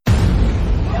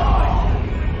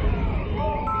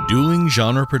Dueling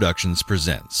Genre Productions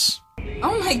presents...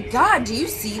 Oh my god, do you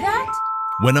see that?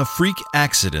 When a freak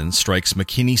accident strikes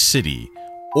McKinney City,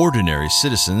 ordinary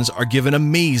citizens are given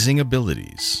amazing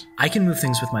abilities. I can move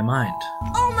things with my mind.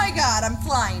 Oh my god, I'm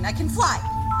flying. I can fly.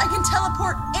 I can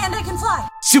teleport and I can fly.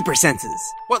 Super senses.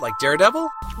 What, like Daredevil?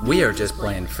 We are just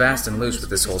playing fast and loose with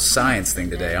this whole science thing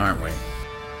today, aren't we?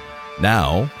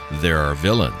 Now, there are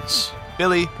villains.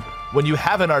 Billy, when you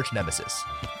have an arch nemesis,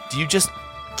 do you just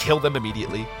kill them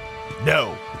immediately?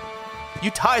 No. You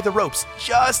tie the ropes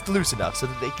just loose enough so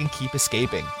that they can keep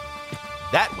escaping.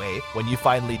 That way, when you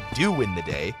finally do win the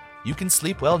day, you can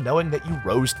sleep well knowing that you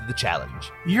rose to the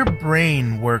challenge. Your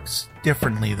brain works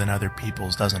differently than other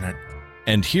people's, doesn't it?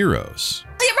 And heroes.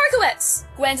 Elliot Markowitz,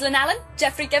 Gwendolyn Allen,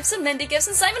 Jeffrey Gibson, Mindy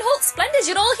Gibson, Simon Holt. Splendid,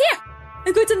 you're all here.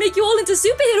 I'm going to make you all into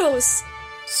superheroes.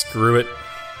 Screw it.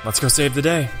 Let's go save the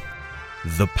day.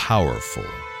 The powerful.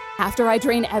 After I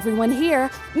drain everyone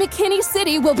here, McKinney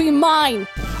City will be mine.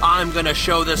 I'm gonna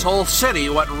show this whole city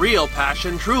what real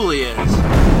passion truly is.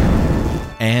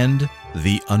 And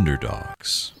the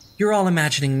underdogs. You're all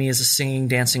imagining me as a singing,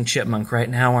 dancing chipmunk right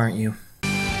now, aren't you?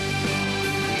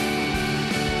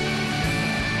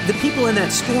 The people in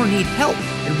that store need help,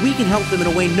 and we can help them in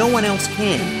a way no one else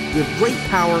can. We have great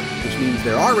power, which means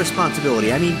there are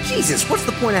responsibility. I mean, Jesus, what's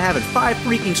the point of having 5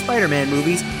 freaking Spider-Man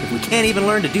movies if we can't even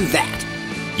learn to do that?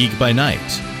 Geek by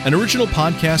Night, an original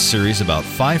podcast series about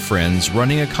 5 friends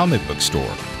running a comic book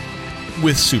store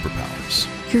with superpowers.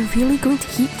 You're really going to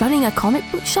keep running a comic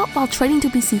book shop while training to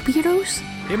be superheroes?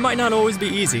 It might not always be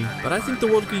easy, but I think the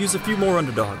world could use a few more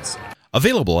underdogs.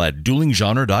 Available at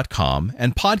duelinggenre.com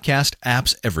and podcast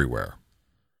apps everywhere.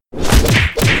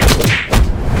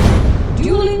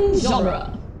 Dueling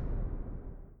Genre.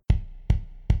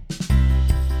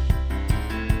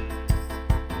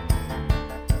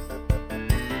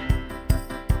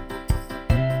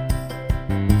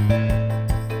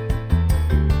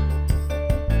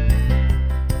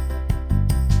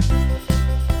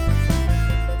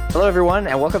 Hello, everyone,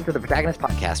 and welcome to the Protagonist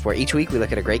Podcast, where each week we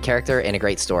look at a great character and a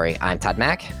great story. I'm Todd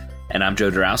Mack. And I'm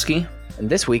Joe Dorowski. And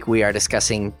this week we are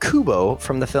discussing Kubo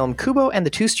from the film Kubo and the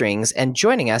Two Strings, and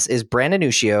joining us is Brandon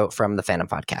Uccio from the Fandom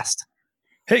Podcast.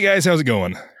 Hey, guys, how's it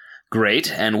going?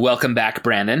 Great, and welcome back,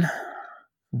 Brandon.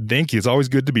 Thank you. It's always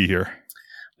good to be here.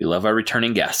 We love our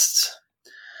returning guests.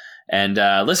 And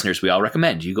listeners, we all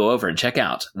recommend you go over and check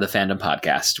out the Fandom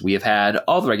Podcast. We have had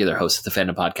all the regular hosts of the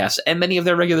Fandom Podcast and many of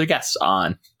their regular guests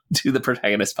on to the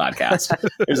Protagonist Podcast.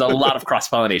 There's a lot of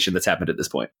cross-pollination that's happened at this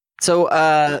point.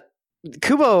 So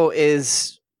Kubo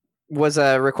was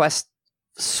a request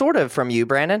sort of from you,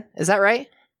 Brandon. Is that right?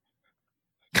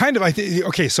 Kind of.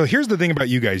 Okay, so here's the thing about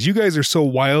you guys. You guys are so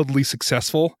wildly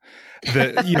successful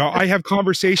that, I have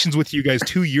conversations with you guys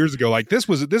 2 years ago. Like, this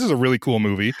is a really cool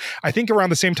movie. I think around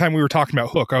the same time we were talking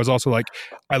about Hook, I was also like,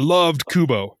 I loved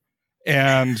Kubo.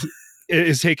 And it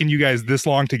has taken you guys this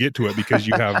long to get to it because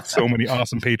you have so many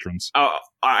awesome patrons.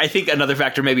 I think another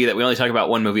factor may be that we only talk about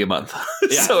one movie a month.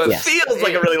 Yeah. So it feels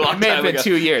like a really long time ago. It may have been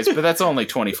 2 years, but that's only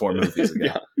 24 movies ago.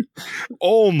 Yeah.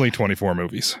 Only 24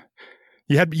 movies.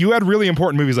 You had really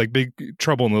important movies like Big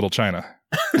Trouble in Little China.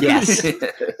 Yes.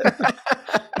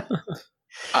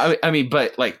 I mean,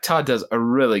 but like Todd does a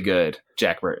really good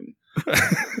Jack Burton.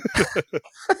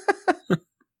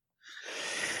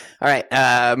 All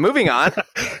right, moving on.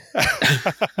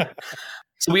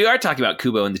 So we are talking about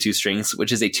Kubo and the Two Strings,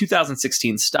 which is a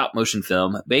 2016 stop-motion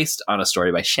film based on a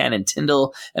story by Shannon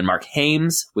Tyndall and Mark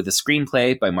Hames, with a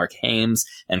screenplay by Mark Hames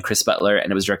and Chris Butler,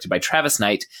 and it was directed by Travis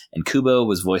Knight, and Kubo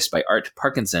was voiced by Art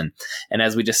Parkinson. And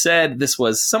as we just said, this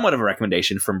was somewhat of a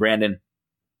recommendation from Brandon.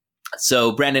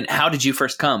 So, Brandon, how did you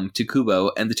first come to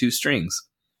Kubo and the Two Strings?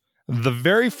 The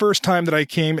very first time that I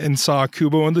came and saw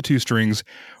Kubo and the Two Strings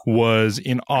was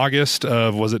in August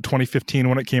of, was it 2015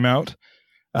 when it came out?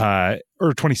 Or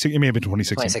 2016, it may have been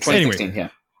 2016. Anyway, yeah.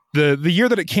 The year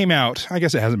that it came out, I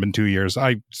guess it hasn't been 2 years.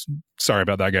 Sorry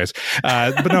about that, guys.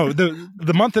 But no,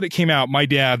 the month that it came out, my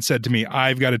dad said to me,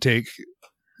 I've got to take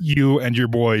you and your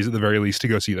boys at the very least to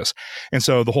go see this. And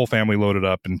so the whole family loaded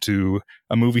up into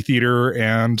a movie theater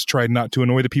and tried not to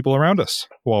annoy the people around us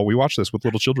while we watched this with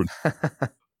little children.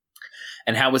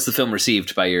 And how was the film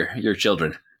received by your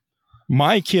children?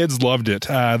 My kids loved it.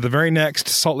 The very next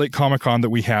Salt Lake Comic-Con that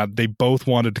we had, they both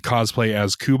wanted to cosplay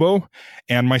as Kubo.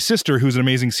 And my sister, who's an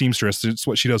amazing seamstress, it's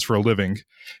what she does for a living,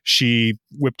 she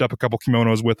whipped up a couple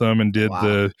kimonos with them and did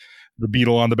the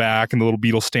beetle on the back and the little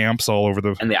beetle stamps all over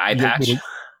the... And the eye patch?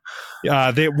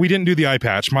 We didn't do the eye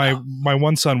patch. My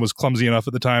one son was clumsy enough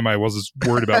at the time. I was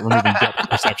worried about removing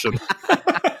depth perception.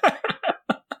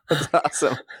 That's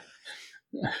awesome.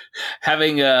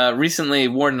 Having recently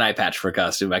worn an eye patch for a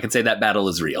costume, I can say that battle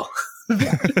is real.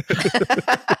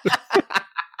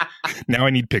 Now I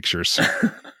need pictures.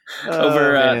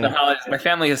 Over the holidays, my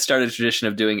family has started a tradition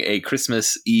of doing a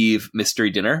Christmas Eve mystery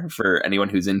dinner for anyone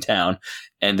who's in town.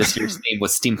 And this year's theme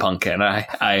was steampunk, and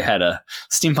I had a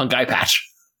steampunk eye patch.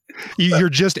 You're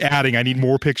just adding, I need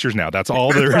more pictures now. That's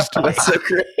all there is to it. That's so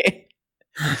great.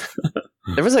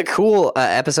 There was a cool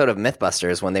episode of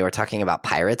Mythbusters when they were talking about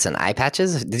pirates and eye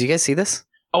patches. Did you guys see this?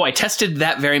 Oh, I tested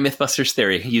that very Mythbusters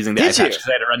theory using the eye patch because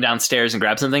I had to run downstairs and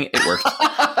grab something. It worked.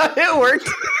 It worked.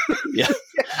 Yeah.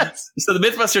 Yes. So the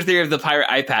Mythbuster theory of the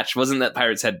pirate eye patch wasn't that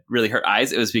pirates had really hurt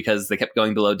eyes. It was because they kept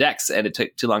going below decks and it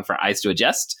took too long for eyes to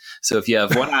adjust. So if you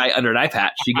have one eye under an eye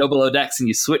patch, you go below decks and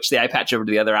you switch the eye patch over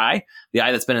to the other eye. The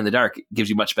eye that's been in the dark gives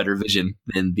you much better vision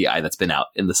than the eye that's been out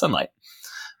in the sunlight.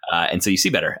 And so you see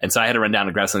better. And so I had to run down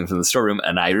and grab something from the storeroom,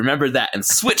 and I remembered that and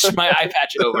switched my eye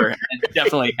patch over and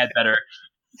definitely had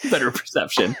better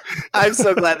perception. I'm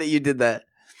so glad that you did that.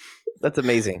 That's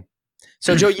amazing.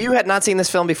 So, Joe, you had not seen this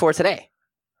film before today.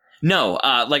 No,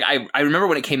 I remember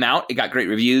when it came out, it got great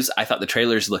reviews. I thought the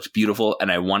trailers looked beautiful and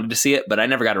I wanted to see it, but I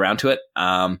never got around to it.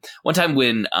 One time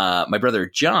when my brother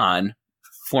John,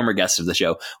 former guest of the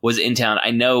show, was in town,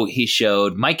 I know he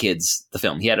showed my kids the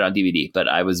film. He had it on DVD, but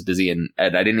I was busy and I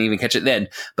didn't even catch it then.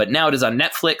 But now it is on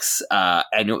Netflix.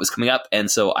 I knew it was coming up, and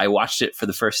so I watched it for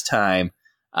the first time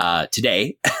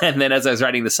today. And then as I was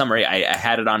writing the summary, I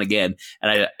had it on again, and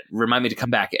I remind me to come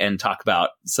back and talk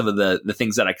about some of the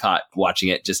things that I caught watching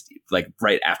it just like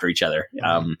right after each other.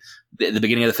 The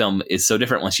beginning of the film is so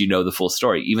different once you know the full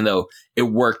story, even though it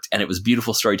worked and it was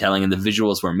beautiful storytelling and the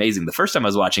visuals were amazing. The first time I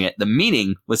was watching it, the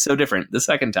meaning was so different the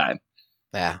second time.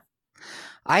 Yeah.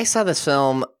 I saw this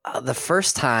film the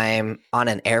first time on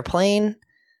an airplane,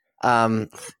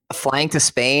 flying to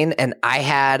Spain, and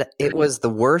it was the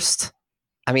worst.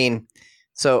 I mean,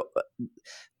 so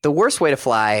the worst way to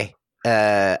fly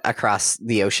across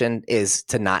the ocean is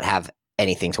to not have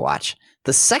anything to watch.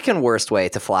 The second worst way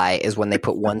to fly is when they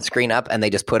put one screen up and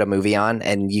they just put a movie on,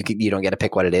 and you don't get to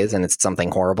pick what it is, and it's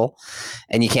something horrible,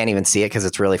 and you can't even see it because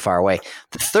it's really far away.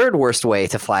 The third worst way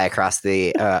to fly across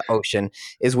the ocean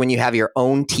is when you have your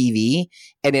own TV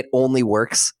and it only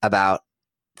works about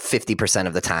 50%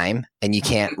 of the time, and you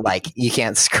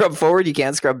can't scrub forward, you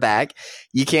can't scrub back,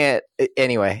 you can't.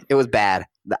 Anyway, it was bad.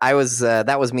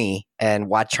 That was me,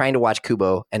 and trying to watch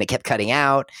Kubo, and it kept cutting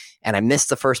out, and I missed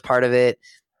the first part of it,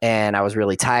 and I was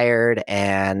really tired.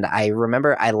 And I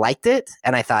remember I liked it,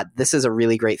 and I thought this is a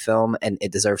really great film, and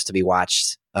it deserves to be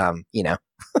watched.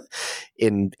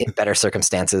 In better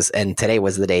circumstances. And today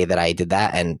was the day that I did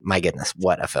that, and my goodness,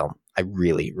 what a film! I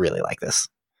really, really like this.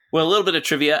 Well, a little bit of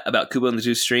trivia about Kubo and the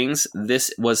Two Strings. This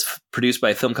was produced by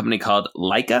a film company called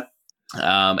Laika.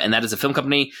 And that is a film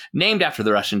company named after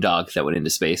the Russian dog that went into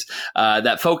space,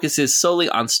 that focuses solely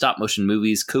on stop motion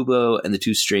movies. Kubo and the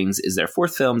Two Strings is their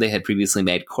fourth film. They had previously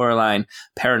made Coraline,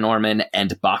 Paranorman,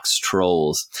 and Box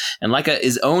Trolls. And Laika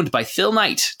is owned by Phil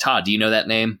Knight. Todd, do you know that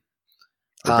name?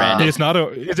 Is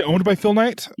it owned by Phil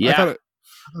Knight? Yeah. I thought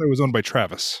it was owned by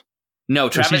Travis. No,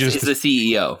 Travis is the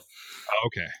CEO.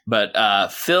 Okay.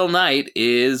 But Phil Knight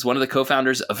is one of the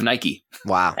co-founders of Nike.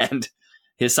 Wow. And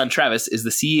his son Travis is the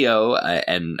CEO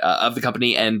of the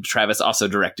company, and Travis also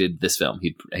directed this film.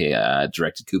 He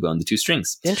directed Kubo and the Two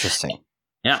Strings. Interesting.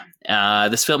 Yeah.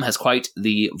 This film has quite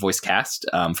the voice cast.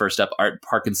 First up, Art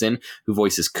Parkinson, who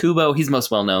voices Kubo. He's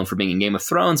most well known for being in Game of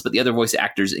Thrones, but the other voice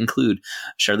actors include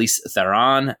Charlize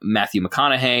Theron, Matthew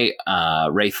McConaughey,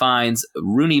 Ray Fiennes,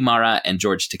 Rooney Mara, and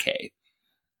George Takei.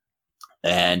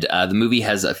 And the movie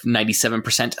has a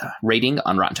 97% rating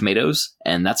on Rotten Tomatoes,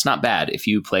 and that's not bad. If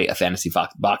you play a fantasy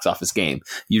box office game,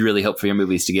 you really hope for your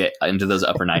movies to get into those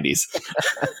upper 90s.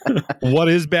 What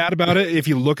is bad about it? If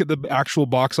you look at the actual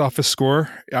box office score,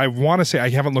 I want to say, I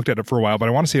haven't looked at it for a while, but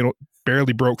I want to say it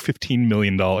barely broke $15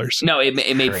 million. No, it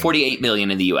made $48 million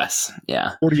in the U.S.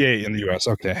 Yeah, 48 in the U.S.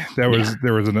 Okay, there was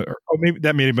maybe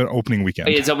that may have been opening weekend.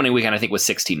 Its opening weekend, I think, was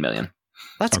 $16 million.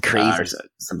 That's crazy. Or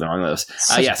something along those.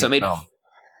 So it made.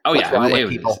 Oh yeah,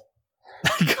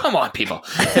 come on, people!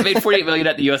 It made $48 million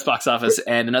at the U.S. box office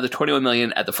and another $21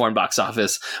 million at the foreign box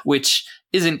office, which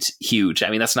isn't huge.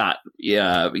 I mean, that's not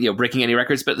breaking any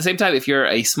records, but at the same time, if you're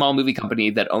a small movie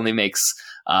company that only makes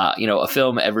a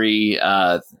film every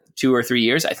 2 or 3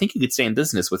 years, I think you could stay in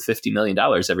business with $50 million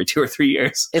every 2 or 3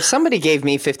 years. If somebody gave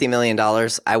me $50 million,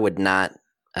 I would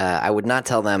not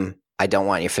tell them I don't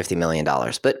want your $50 million.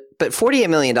 But $48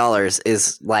 million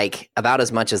is like about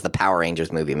as much as the Power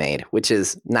Rangers movie made, which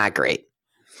is not great.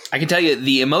 I can tell you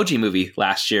the Emoji movie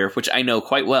last year, which I know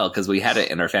quite well because we had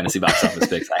it in our fantasy box office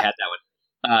picks. I had that one.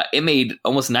 It made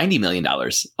almost $90 million,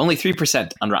 only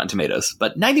 3% on Rotten Tomatoes,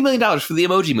 but $90 million for the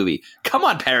Emoji Movie. Come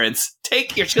on, parents,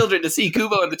 take your children to see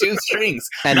Kubo and the Two Strings,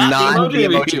 and not the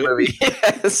Emoji Movie.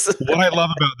 Yes. What I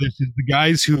love about this is the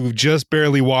guys who just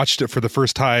barely watched it for the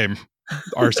first time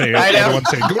are saying, everyone's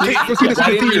saying,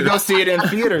 go see it in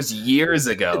theaters years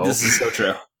ago. This is so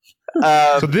true.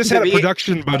 So this had a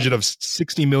production budget of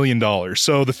 $60 million.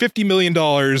 So the $50 million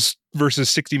versus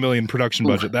 $60 million production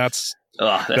budget, that stings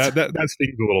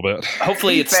a little bit.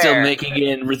 Hopefully it's still making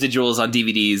in residuals on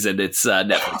DVDs and it's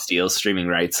Netflix deals, streaming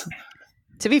rights.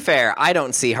 To be fair, I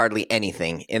don't see hardly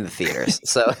anything in the theaters.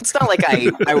 So it's not like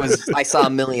I saw a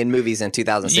million movies in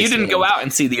 2016. You didn't go out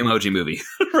and see the Emoji Movie,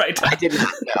 right? I didn't.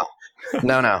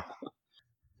 No.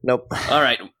 Nope. All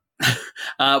right.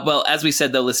 Well, as we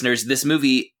said, though, listeners, this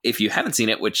movie, if you haven't seen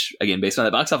it, which, again, based on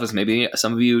the box office, maybe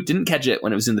some of you didn't catch it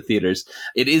when it was in the theaters,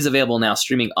 it is available now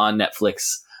streaming on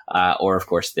Netflix, or, of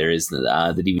course, there is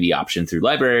the DVD option through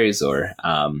libraries or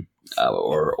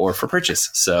for purchase.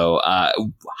 So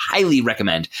highly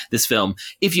recommend this film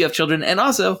if you have children. And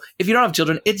also, if you don't have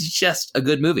children, it's just a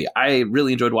good movie. I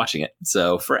really enjoyed watching it.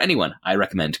 So for anyone, I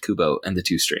recommend Kubo and the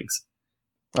Two Strings.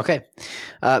 Okay.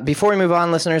 Before we move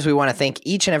on, listeners, we want to thank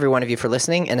each and every one of you for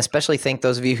listening, and especially thank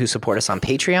those of you who support us on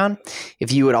Patreon.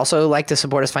 If you would also like to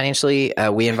support us financially,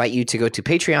 we invite you to go to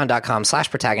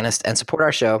patreon.com/protagonist and support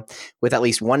our show with at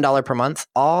least $1 per month.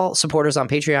 All supporters on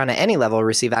Patreon at any level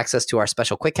receive access to our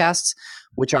special quickcasts,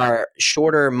 which are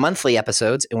shorter monthly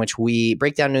episodes in which we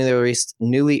break down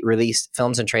newly released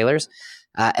films and trailers.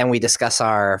 And we discuss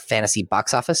our fantasy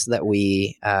box office that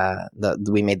we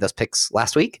made those picks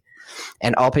last week.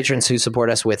 And all patrons who support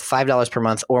us with $5 per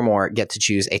month or more get to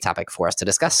choose a topic for us to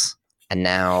discuss. And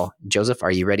now, Joseph,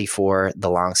 are you ready for the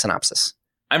long synopsis?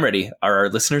 I'm ready. Are our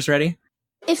listeners ready?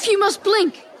 If you must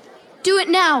blink, do it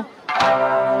now.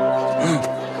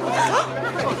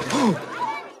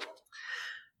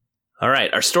 All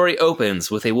right, our story opens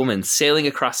with a woman sailing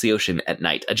across the ocean at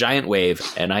night. A giant wave,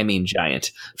 and I mean giant,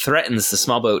 threatens the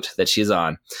small boat that she is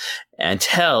on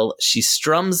until she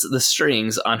strums the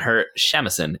strings on her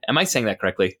shamisen. Am I saying that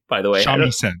correctly, by the way?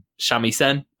 Shamisen.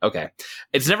 Shamisen? Okay.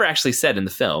 It's never actually said in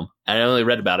the film, and I only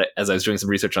read about it as I was doing some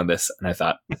research on this, and I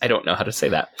thought, I don't know how to say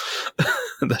that.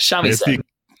 The shamisen.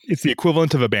 It's the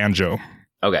equivalent of a banjo.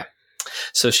 Okay.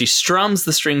 So she strums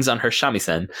the strings on her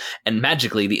shamisen, and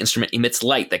magically the instrument emits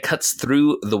light that cuts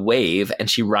through the wave, and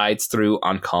she rides through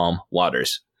on calm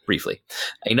waters. Briefly,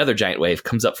 another giant wave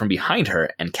comes up from behind her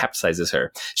and capsizes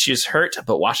her. She is hurt,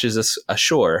 but washes us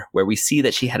ashore, where we see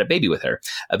that she had a baby with her,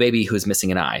 a baby who is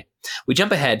missing an eye. We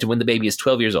jump ahead to when the baby is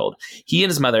 12 years old. He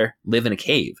and his mother live in a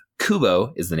cave.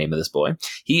 Kubo is the name of this boy.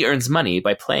 He earns money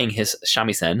by playing his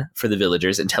shamisen for the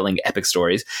villagers and telling epic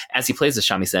stories. As he plays the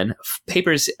shamisen,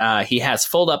 papers he has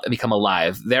fold up and become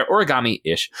alive. They're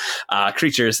origami-ish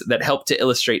creatures that help to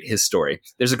illustrate his story.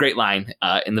 There's a great line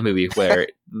in the movie where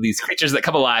these creatures that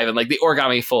come alive and like the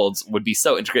origami folds would be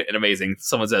so intricate and amazing.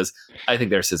 Someone says, I think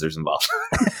there are scissors involved.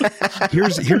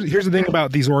 Here's the thing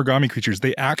about these origami creatures.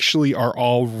 They actually are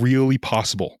all really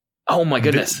possible. Oh my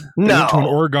goodness. They went to an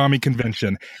origami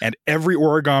convention, and every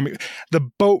origami, the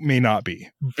boat may not be,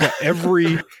 but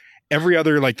every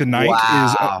other, like the knight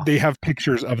is, they have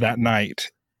pictures of that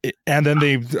knight, and then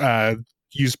they've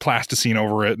used plasticine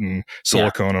over it and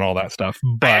silicone and all that stuff.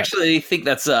 But I actually think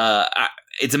that's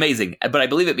it's amazing, but I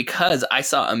believe it because I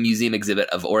saw a museum exhibit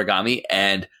of origami,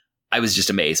 and I was just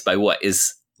amazed by what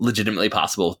is legitimately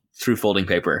possible through folding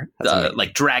paper,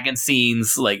 like dragon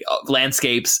scenes, like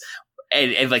landscapes.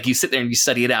 And like you sit there and you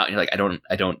study it out, and you're like,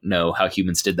 I don't know how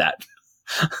humans did that.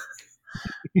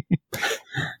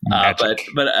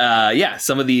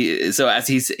 Some of the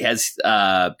as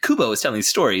Kubo is telling these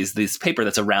stories, this paper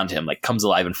that's around him like comes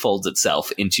alive and folds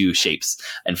itself into shapes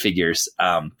and figures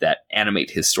that animate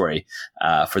his story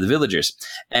for the villagers.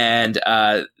 And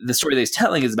the story that he's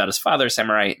telling is about his father, a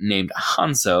samurai named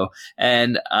Hanzo.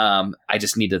 And I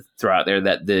just need to throw out there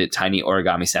that the tiny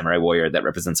origami samurai warrior that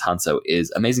represents Hanzo is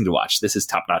amazing to watch. This is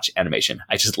top-notch animation.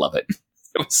 I just love it.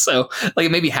 It was so, like,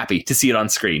 it made me happy to see it on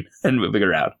screen and moving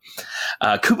around.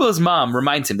 Kubo's mom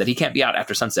reminds him that he can't be out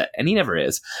after sunset, and he never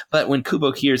is. But when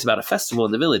Kubo hears about a festival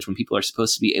in the village when people are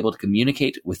supposed to be able to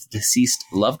communicate with deceased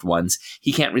loved ones,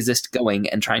 he can't resist going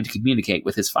and trying to communicate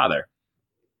with his father.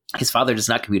 His father does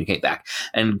not communicate back,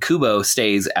 and Kubo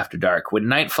stays after dark. When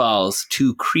night falls,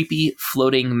 2 creepy,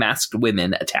 floating, masked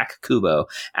women attack Kubo,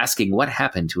 asking what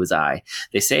happened to his eye.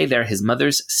 They say they're his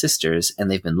mother's sisters,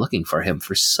 and they've been looking for him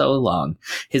for so long.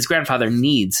 His grandfather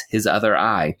needs his other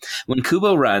eye. When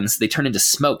Kubo runs, they turn into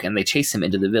smoke, and they chase him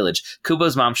into the village.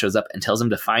 Kubo's mom shows up and tells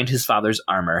him to find his father's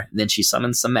armor. Then she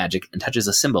summons some magic and touches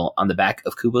a symbol on the back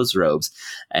of Kubo's robes,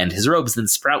 and his robes then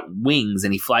sprout wings,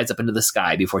 and he flies up into the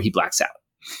sky before he blacks out.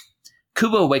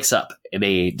 Kubo wakes up in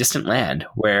a distant land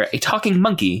where a talking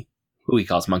monkey, who he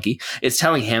calls Monkey, is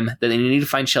telling him that they need to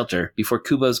find shelter before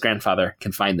Kubo's grandfather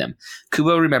can find them.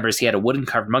 Kubo remembers he had a wooden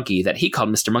carved monkey that he called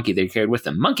Mr. Monkey that he carried with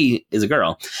him. Monkey is a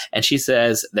girl, and she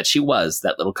says that she was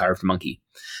that little carved monkey.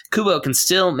 Kubo can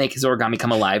still make his origami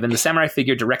come alive, and the samurai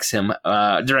figure directs them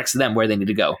where they need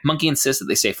to go. Monkey insists that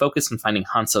they stay focused on finding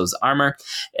Hanso's armor,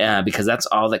 because that's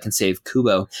all that can save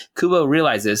Kubo. Kubo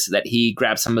realizes that he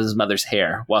grabbed some of his mother's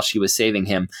hair while she was saving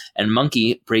him, and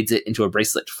Monkey braids it into a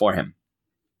bracelet for him.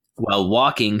 While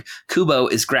walking, Kubo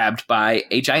is grabbed by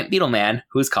a giant beetle man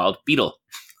who is called Beetle.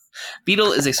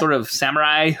 Beetle is a sort of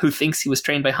samurai who thinks he was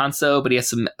trained by Hanso, but he has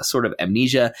some sort of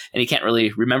amnesia, and he can't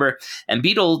really remember. And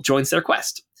Beetle joins their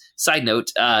quest. Side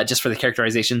note, just for the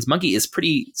characterizations, Monkey is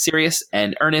pretty serious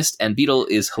and earnest, and Beetle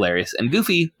is hilarious and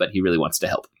goofy, but he really wants to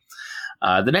help.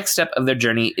 The next step of their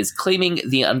journey is claiming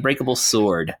the unbreakable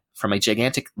sword from a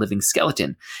gigantic living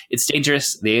skeleton. It's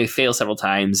dangerous. They fail several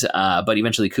times, but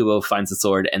eventually Kubo finds the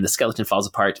sword and the skeleton falls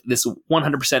apart. This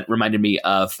 100% reminded me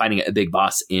of finding a big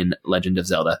boss in Legend of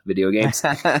Zelda video games.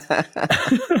 And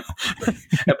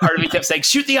part of me kept saying,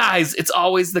 shoot the eyes. It's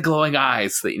always the glowing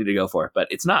eyes that you need to go for, but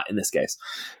it's not in this case.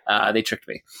 They tricked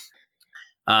me.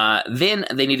 Then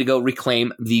they need to go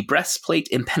reclaim the breastplate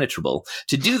impenetrable.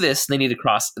 To do this, they need to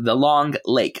cross the long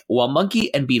lake. While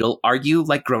Monkey and Beetle argue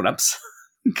like grown-ups,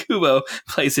 Kubo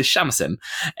plays his shamisen,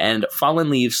 and fallen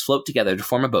leaves float together to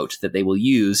form a boat that they will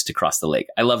use to cross the lake.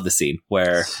 I love the scene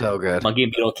where so good. Monkey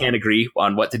and Beetle can't agree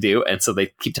on what to do, and so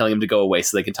they keep telling him to go away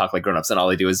so they can talk like grown-ups, and all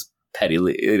they do is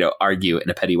argue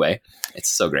in a petty way. It's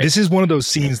so great. This is one of those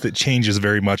scenes that changes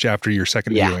very much after your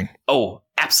second viewing. Oh,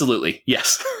 absolutely.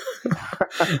 Yes.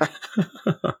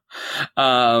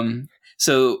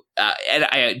 So, and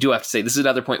I do have to say, this is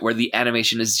another point where the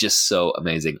animation is just so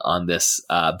amazing on this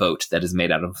boat that is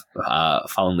made out of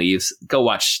fallen leaves. Go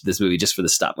watch this movie just for the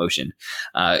stop motion.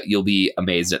 You'll be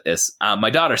amazed at this. My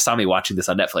daughter saw me watching this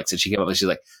on Netflix, and she came up and she's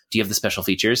like, "Do you have the special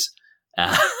features?"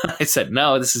 I said,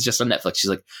 "No, this is just on Netflix." She's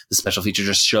like, "The special features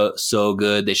are so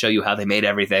good. They show you how they made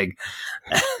everything."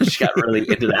 She got really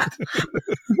into that.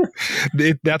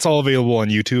 That's all available on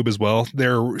YouTube as well.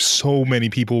 There are so many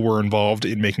people were involved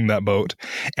in making that boat,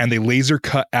 and they laser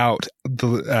cut out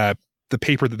the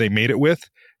paper that they made it with.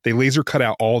 They laser cut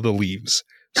out all the leaves.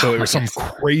 So there was some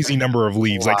crazy number of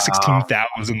leaves, like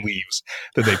 16,000 leaves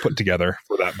that they put together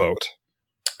for that boat.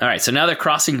 All right, so now they're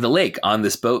crossing the lake on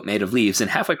this boat made of leaves,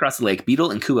 and halfway across the lake, Beetle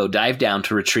and Kubo dive down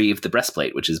to retrieve the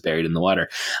breastplate, which is buried in the water.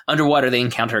 Underwater, they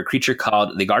encounter a creature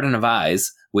called the Garden of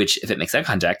Eyes, which, if it makes eye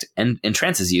contact,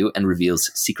 entrances you and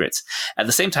reveals secrets. At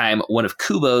the same time, one of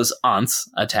Kubo's aunts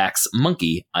attacks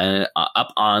Monkey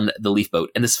up on the leaf boat.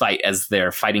 In this fight, as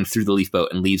they're fighting through the leaf boat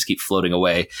and leaves keep floating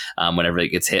away whenever it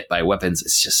gets hit by weapons,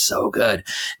 it's just so good.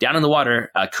 Down in the water,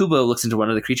 Kubo looks into one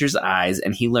of the creature's eyes,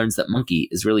 and he learns that Monkey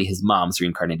is really his mom's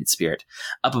reincarnated spirit.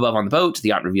 Up above on the boat,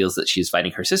 the aunt reveals that she is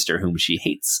fighting her sister, whom she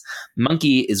hates.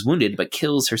 Monkey is wounded but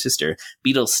kills her sister.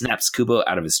 Beetle snaps Kubo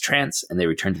out of his trance, and they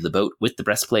return to the boat with the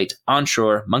breastplate. On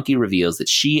shore, Monkey reveals that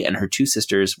she and her 2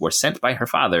 sisters were sent by her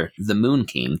father, the Moon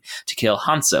King, to kill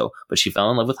Hanso, but she fell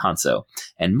in love with Hanso,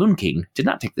 and Moon King did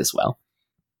not take this well.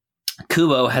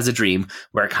 Kubo has a dream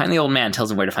where a kindly old man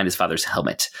tells him where to find his father's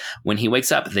helmet. When he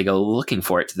wakes up, they go looking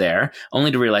for it there,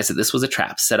 only to realize that this was a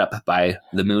trap set up by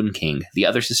the Moon King. The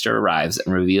other sister arrives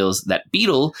and reveals that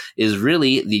Beetle is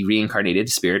really the reincarnated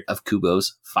spirit of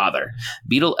Kubo's father.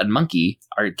 Beetle and Monkey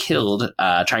are killed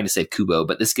trying to save Kubo,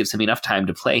 but this gives him enough time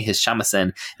to play his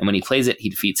shamisen, and when he plays it, he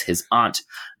defeats his aunt.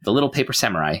 The little paper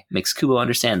samurai makes Kubo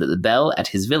understand that the bell at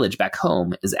his village back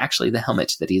home is actually the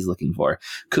helmet that he's looking for.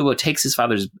 Kubo takes his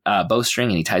father's bowstring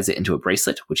and he ties it into a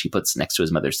bracelet, which he puts next to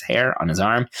his mother's hair on his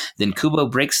arm. Then Kubo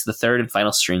breaks the third and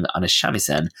final string on his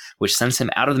shamisen, which sends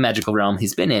him out of the magical realm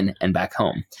he's been in and back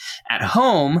home. At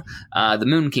home, the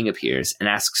Moon King appears and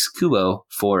asks Kubo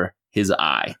for his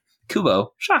eye.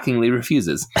 Kubo shockingly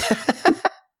refuses.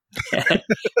 And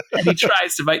he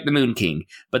tries to fight the Moon King,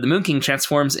 but the Moon King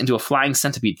transforms into a flying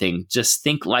centipede thing. Just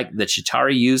think like the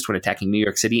Chitauri used when attacking New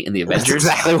York City in the Avengers.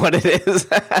 That's exactly what it is.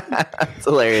 It's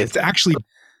hilarious. It's actually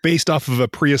based off of a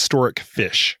prehistoric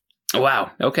fish.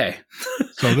 Wow. Okay.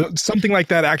 So something like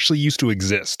that actually used to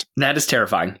exist. That is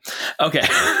terrifying. Okay.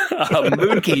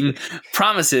 Moon King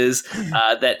promises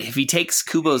that if he takes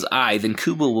Kubo's eye, then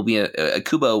Kubo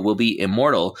will be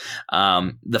immortal.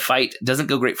 The fight doesn't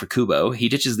go great for Kubo. He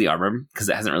ditches the armor because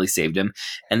it hasn't really saved him.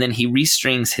 And then he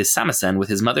restrings his samisen with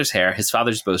his mother's hair, his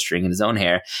father's bowstring, and his own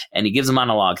hair. And he gives a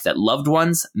monologue that loved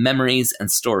ones, memories,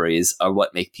 and stories are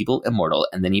what make people immortal.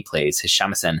 And then he plays his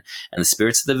shamisen. And the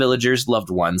spirits of the villagers' loved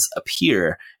ones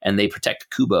appear, and they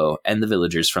protect Kubo and the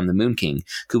villagers from the Moon King.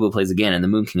 Kubo plays again, and the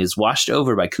Moon King is washed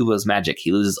over by Kubo's magic.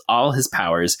 He loses all his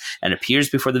powers and appears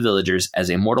before the villagers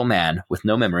as a mortal man with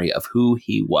no memory of who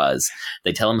he was.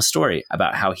 They tell him a story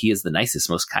about how he is the nicest,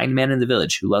 most kind man in the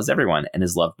village who loves everyone and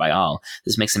is loved by all.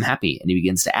 This makes him happy, and he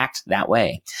begins to act that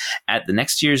way. At the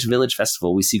next year's village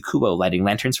festival, we see Kubo lighting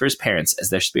lanterns for his parents as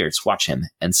their spirits watch him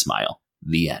and smile.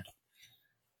 The end.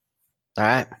 All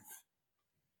right.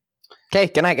 Okay,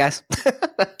 good night, guys.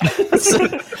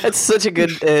 It's such a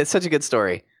good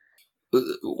story.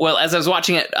 Well, as I was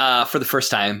watching it for the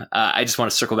first time, I just want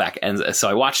to circle back, and so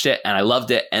I watched it and I loved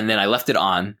it, and then I left it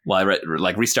on while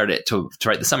I restarted it to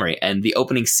write the summary. And the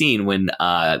opening scene when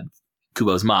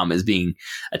Kubo's mom is being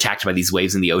attacked by these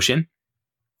waves in the ocean,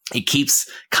 it keeps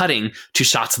cutting to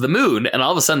shots of the moon, and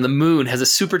all of a sudden the moon has a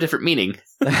super different meaning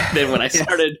than when I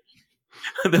started.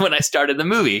 Than when I started the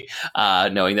movie,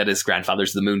 knowing that his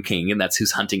grandfather's the Moon King, and that's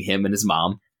who's hunting him and his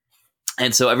mom.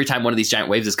 And so every time one of these giant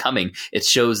waves is coming, it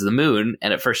shows the moon.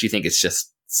 And at first you think it's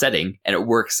just setting, and it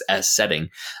works as setting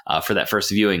for that first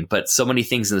viewing. But so many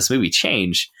things in this movie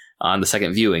change on the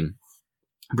second viewing.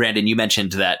 Brandon, you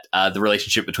mentioned that the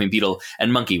relationship between Beetle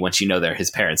and Monkey, once you know they're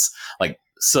his parents, like,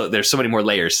 so there's so many more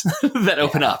layers that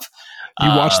open up. You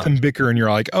watch them bicker and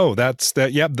you're like, oh, that's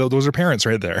that. Yep. Those are parents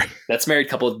right there. That's married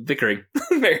couple bickering,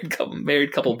 married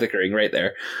couple bickering right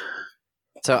there.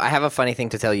 So I have a funny thing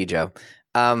to tell you, Joe.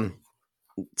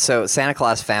 So Santa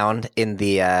Claus found in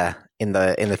the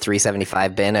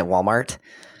 375 bin at Walmart,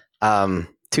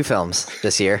 2 films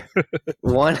this year.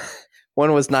 One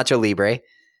was Nacho Libre,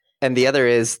 and the other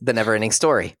is The Never-Ending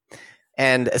Story.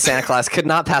 And Santa Claus could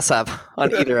not pass up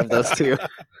on either of those 2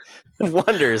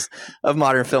 wonders of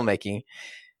modern filmmaking.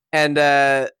 And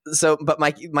but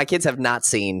my kids have not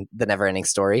seen The Never-Ending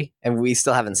Story, and we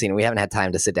still haven't seen it. We haven't had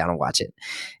time to sit down and watch it.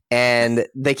 And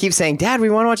they keep saying, Dad, we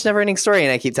want to watch Never-Ending Story.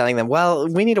 And I keep telling them, well,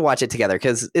 we need to watch it together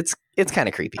because it's kind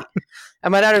of creepy.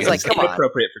 And my daughter's like, come on.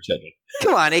 Inappropriate for children.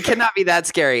 Come on, it cannot be that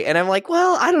scary. And I'm like,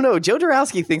 well, I don't know. Joe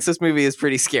Dorowski thinks this movie is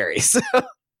pretty scary.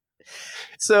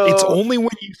 So it's only when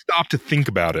you stop to think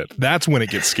about it. That's when it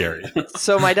gets scary.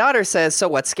 So my daughter says, so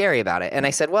what's scary about it? And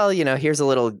I said, well, here's a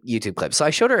little YouTube clip. So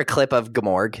I showed her a clip of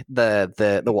Gamorg,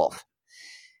 the wolf.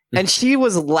 And she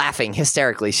was laughing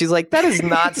hysterically. She's like, that is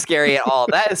not scary at all.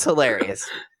 That is hilarious.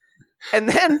 And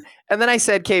then I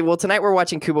said, okay, well, tonight we're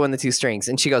watching Kubo and the Two Strings.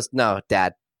 And she goes, no,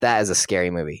 Dad, that is a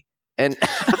scary movie. And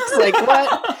I was like,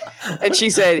 what? And she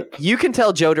said, you can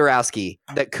tell Joe Dorowski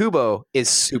that Kubo is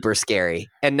super scary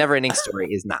and Never-Ending Story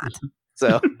is not.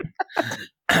 So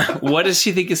what does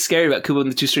she think is scary about Kubo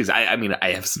and the Two Strings? I mean,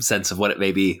 I have some sense of what it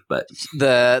may be, but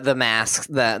the mask,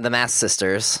 the mask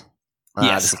sisters.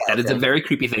 Yes, that is a very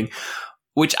creepy thing,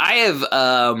 which I have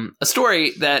a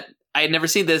story that I had never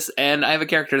seen this, and I have a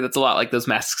character that's a lot like those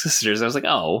mask sisters. I was like,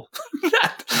 oh,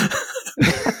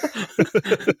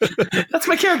 that's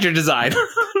my character design.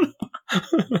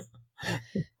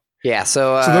 Yeah,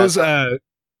 so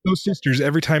those sisters,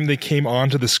 every time they came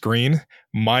onto the screen,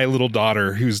 my little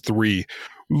daughter, who's 3,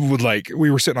 would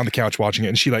we were sitting on the couch watching it,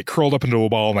 and she curled up into a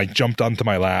ball and jumped onto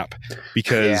my lap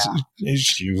because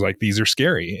she was like, these are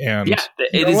scary. And yeah,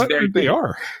 it is very they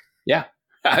are. Yeah.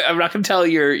 I'm not going to tell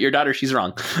your daughter she's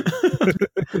wrong.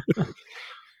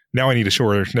 Now I need to show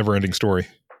her Never-Ending Story.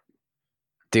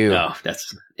 Dude. No,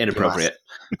 that's inappropriate.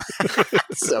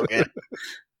 So good.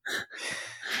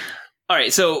 All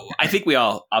right, so I think we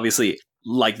all obviously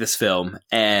like this film,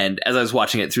 and as I was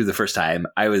watching it through the first time,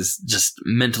 I was just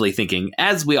mentally thinking,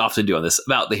 as we often do on this,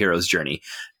 about the hero's journey,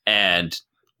 and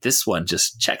this one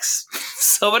just checks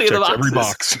so many of the boxes every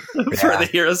box for the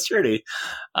hero's journey,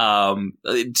 to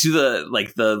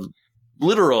the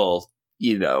literal,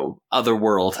 other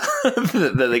world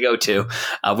that they go to,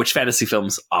 which fantasy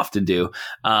films often do.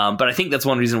 But I think that's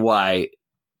one reason why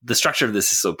the structure of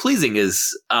this is so pleasing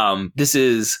is this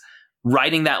is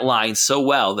writing that line so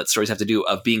well that stories have to do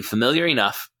of being familiar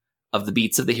enough of the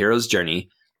beats of the hero's journey,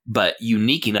 but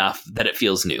unique enough that it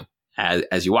feels new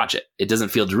as you watch it. It doesn't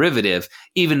feel derivative,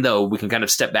 even though we can kind of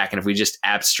step back, and if we just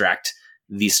abstract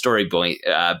the story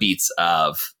beats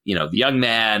of, the young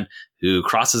man who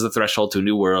crosses the threshold to a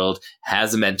new world,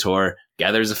 has a mentor,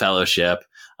 gathers a fellowship,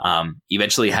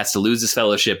 eventually has to lose his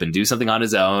fellowship and do something on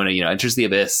his own, and, enters the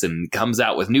abyss and comes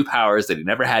out with new powers that he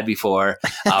never had before,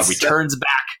 returns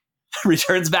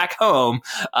back home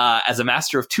as a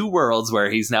master of two worlds, where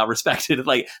he's now respected.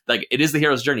 Like it is the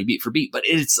hero's journey beat for beat, but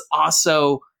it's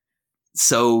also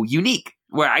so unique,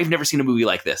 where I've never seen a movie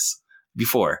like this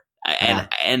before.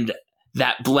 And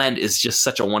that blend is just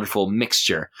such a wonderful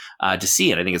mixture to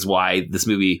see. And I think it's why this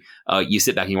movie, you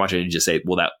sit back and you watch it and you just say,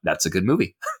 well, that's a good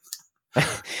movie. I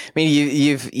mean,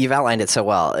 you've outlined it so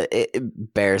well.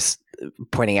 It bears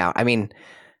pointing out. I mean,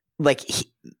 like he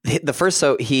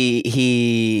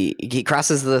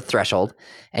crosses the threshold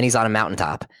and he's on a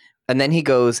mountaintop, and then he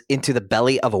goes into the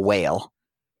belly of a whale,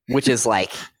 which is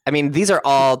like, I mean, these are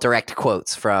all direct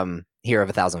quotes from Hero of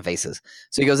a Thousand Faces.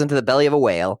 So he goes into the belly of a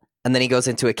whale, and then he goes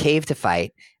into a cave to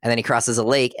fight, and then he crosses a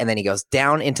lake, and then he goes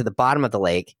down into the bottom of the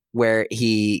lake, where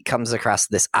he comes across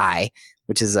this eye,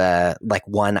 which is like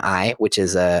one eye, which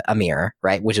is a mirror,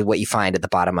 right? Which is what you find at the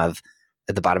bottom of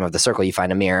the circle. You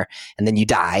find a mirror, and then you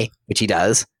die, which he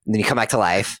does, and then you come back to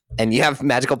life, and you have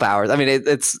magical powers. I mean,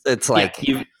 it's like,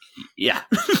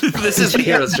 this is the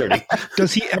hero's journey.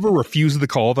 Does he ever refuse the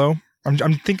call though?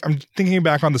 I'm thinking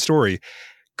back on the story.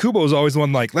 Kubo is always the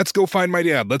one like, let's go find my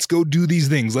dad. Let's go do these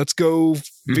things. Let's go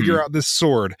figure out this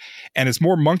sword. And it's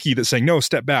more Monkey that's saying, no,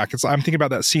 step back. I'm thinking about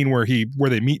that scene where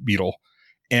they meet Beetle,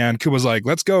 and Kubo's like,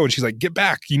 let's go. And she's like, get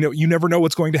back. You never know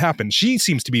what's going to happen. She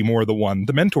seems to be more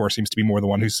the mentor seems to be more the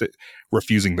one who's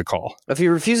refusing the call. If he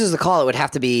refuses the call, it would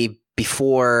have to be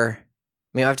before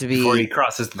he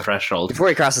crosses the threshold. Before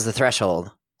he crosses the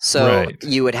threshold. So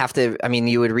you would have to,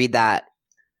 you would read that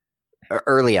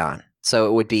early on. So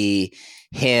it would be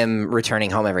him returning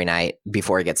home every night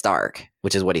before it gets dark,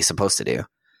 which is what he's supposed to do.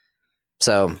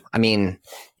 So, I mean,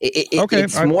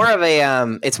 it's more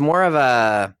of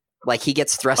a, like, he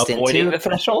gets thrust avoiding into the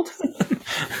threshold.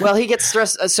 Well, he gets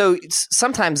thrust. So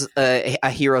sometimes a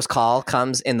hero's call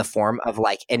comes in the form of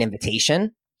like an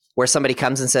invitation, where somebody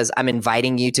comes and says, I'm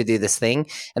inviting you to do this thing.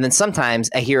 And then sometimes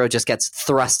a hero just gets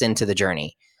thrust into the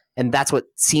journey. And that's what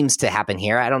seems to happen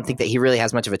here. I don't think that he really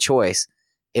has much of a choice.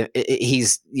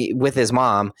 He's with his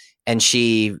mom, and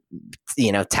she,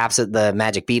 taps at the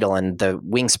magic beetle and the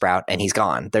wing sprout, and he's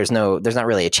gone. There's not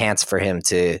really a chance for him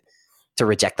to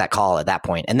reject that call at that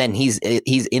point. And then he's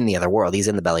in the other world. He's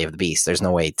in the belly of the beast. There's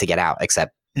no way to get out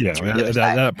except at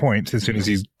that point, as soon as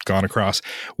he's gone across.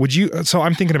 Would you? So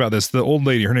I'm thinking about this. The old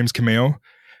lady, her name's Kameo.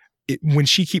 When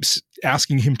she keeps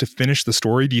asking him to finish the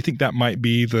story, do you think that might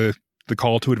be the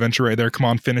call to adventure right there? Come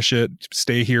on, finish it.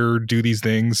 Stay here. Do these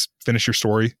things. Finish your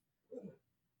story.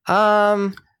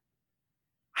 I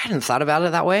hadn't thought about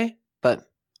it that way, but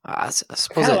I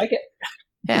suppose I like it.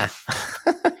 Yeah.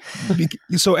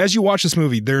 So as you watch this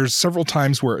movie, there's several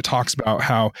times where it talks about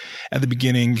how at the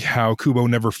beginning, how Kubo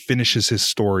never finishes his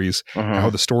stories, how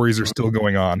the stories are still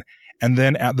going on. And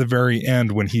then at the very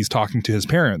end, when he's talking to his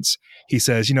parents, he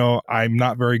says, I'm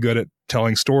not very good at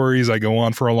telling stories. I go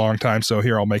on for a long time. So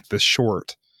here, I'll make this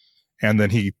short. And then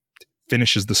he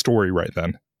finishes the story right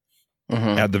then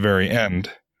at the very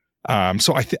end.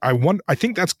 So I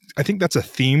think that's a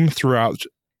theme throughout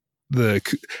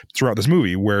this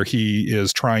movie, where he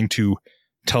is trying to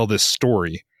tell this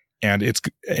story, and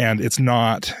it's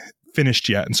not finished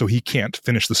yet. And so he can't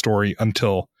finish the story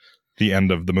until the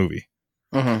end of the movie.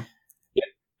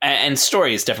 And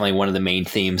story is definitely one of the main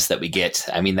themes that we get.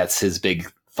 I mean, that's his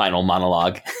big final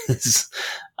monologue. His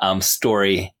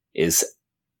story is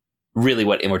really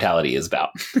what immortality is about.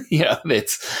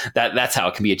 That's how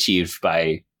it can be achieved,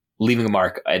 by leaving a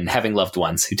mark and having loved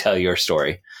ones who tell your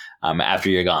story after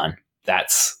you're gone.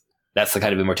 That's the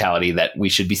kind of immortality that we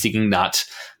should be seeking, not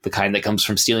the kind that comes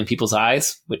from stealing people's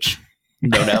eyes, which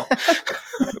no.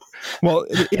 Well,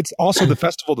 it's also the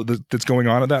festival that's going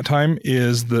on at that time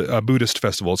is the Buddhist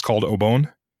festival. It's called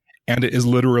Obon, and it is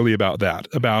literally about that,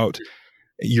 about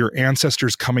your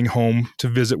ancestors coming home to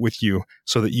visit with you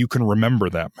so that you can remember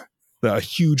them. A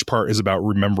huge part is about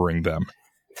remembering them.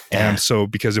 And so,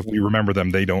 because if we remember them,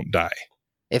 they don't die.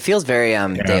 It feels very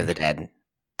Day of the Dead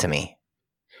to me.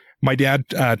 My dad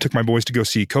took my boys to go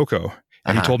see Coco,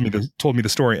 and he told me the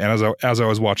story. And as I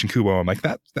was watching Kubo, I'm like,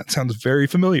 that sounds very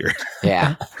familiar.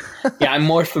 Yeah. Yeah, I'm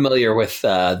more familiar with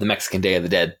the Mexican Day of the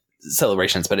Dead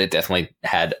celebrations, but it definitely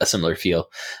had a similar feel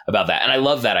about that. And I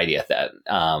love that idea that,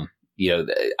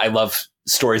 I love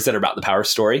stories that are about the power of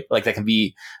story. Like, that can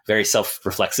be very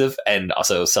self-reflexive and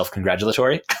also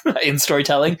self-congratulatory in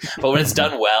storytelling. But when it's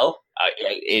done well,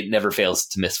 it never fails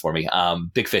to miss for me.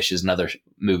 Big Fish is another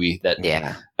movie that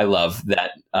I love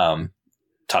that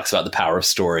talks about the power of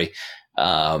story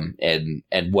and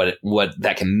what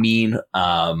that can mean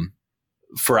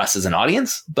for us as an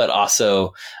audience, but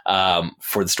also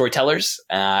for the storytellers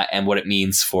and what it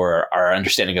means for our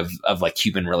understanding of like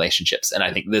human relationships. And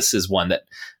I think this is one that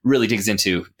really digs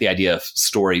into the idea of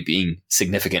story being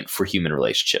significant for human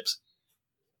relationships.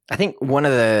 I think one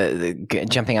of the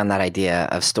jumping on that idea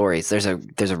of stories, there's a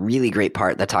really great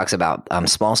part that talks about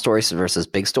small stories versus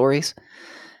big stories,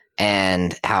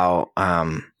 and how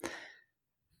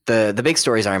the big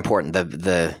stories are important.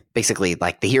 The basically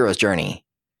like the hero's journey,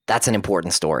 that's an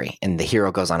important story, and the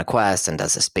hero goes on a quest and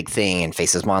does this big thing and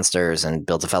faces monsters and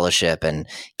builds a fellowship and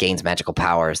gains magical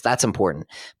powers. That's important.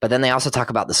 But then they also talk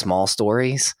about the small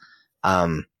stories,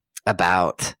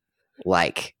 about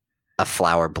like a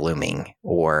flower blooming,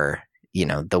 or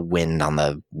the wind on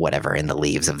the whatever in the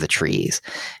leaves of the trees,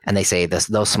 and they say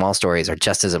those small stories are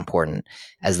just as important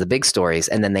as the big stories.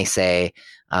 And then they say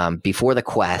before the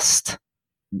quest,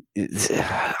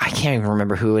 I can't even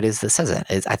remember who it is that says it.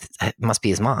 It must be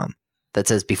his mom that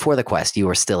says, before the quest you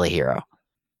were still a hero,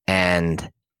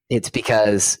 and it's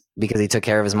because he took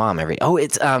care of his mom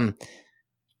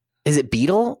is it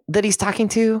Beetle that he's talking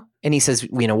to? And he says,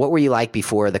 what were you like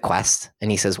before the quest? And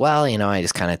he says, well, I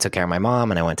just kind of took care of my mom,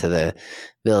 and I went to the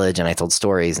village and I told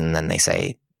stories. And then they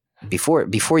say,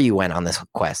 before you went on this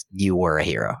quest, you were a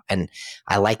hero. And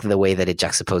I like the way that it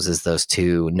juxtaposes those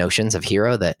two notions of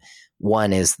hero, that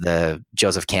one is the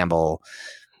Joseph Campbell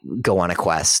go on a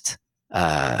quest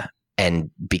and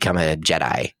become a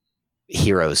Jedi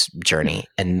hero's journey.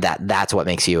 And that's what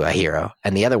makes you a hero.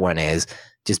 And the other one is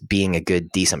just being a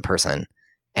good, decent person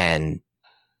and,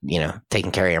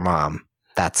 taking care of your mom.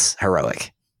 That's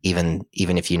heroic. Even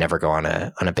if you never go on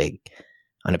a big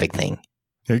thing.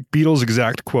 Beetle's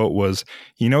exact quote was,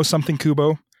 something,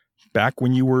 Kubo, back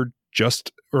when you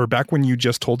just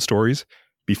told stories,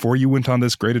 before you went on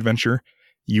this great adventure,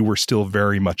 you were still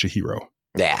very much a hero.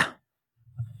 Yeah.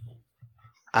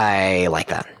 I like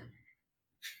that.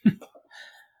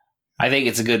 I think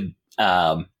it's a good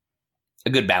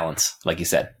balance, like you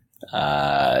said,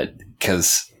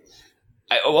 because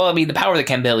the power of the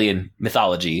Campbellian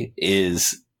mythology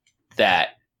is that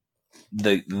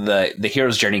the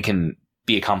hero's journey can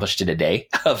be accomplished in a day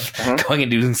of going and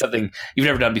doing something you've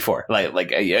never done before.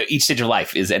 Like each stage of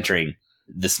life is entering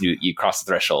this new. You cross the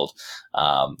threshold.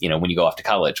 When you go off to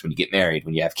college, when you get married,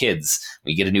 when you have kids,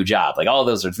 when you get a new job, like all of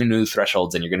those are new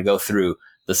thresholds, and you're going to go through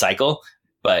the cycle.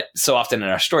 But so often in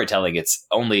our storytelling, it's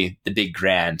only the big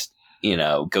grand,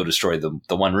 go destroy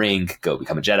the one ring, go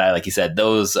become a Jedi. Like you said,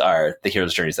 those are the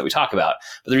hero's journeys that we talk about.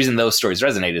 But the reason those stories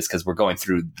resonate is because we're going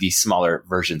through these smaller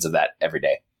versions of that every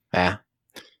day. Yeah.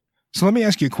 So let me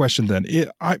ask you a question then.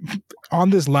 On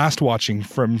this last watching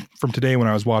from today when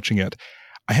I was watching it,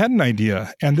 I had an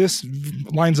idea, and this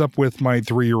lines up with my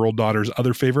 3-year-old daughter's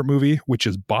other favorite movie, which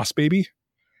is Boss Baby.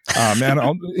 Man,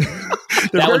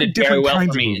 that one did very well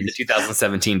for me in the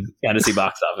 2017 fantasy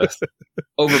box office.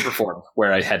 Overperformed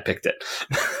where I had picked it.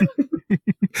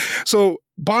 So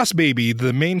Boss Baby,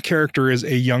 the main character is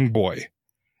a young boy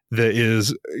that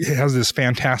has this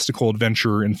fantastical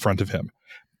adventure in front of him.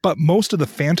 But most of the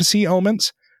fantasy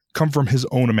elements come from his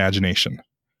own imagination.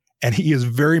 And he is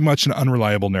very much an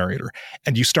unreliable narrator.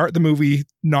 And you start the movie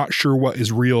not sure what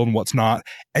is real and what's not.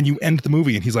 And you end the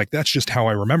movie and he's like, that's just how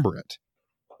I remember it.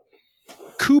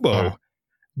 Kubo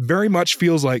very much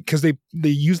feels like, because they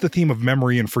use the theme of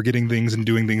memory and forgetting things and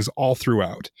doing things all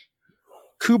throughout.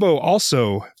 Kubo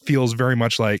also feels very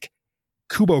much like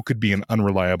Kubo could be an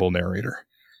unreliable narrator.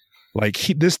 Like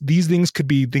these things could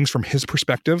be things from his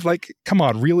perspective. Like, come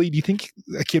on, really? Do you think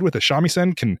a kid with a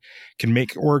shamisen can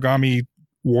make origami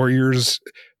warriors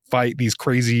fight these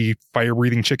crazy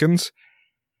fire-breathing chickens?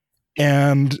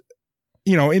 And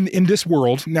in this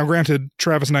world, now granted,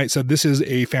 Travis Knight said this is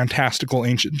a fantastical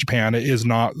ancient Japan. It is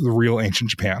not the real ancient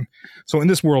Japan. So in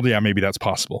this world, yeah, maybe that's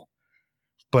possible.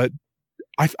 But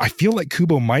I feel like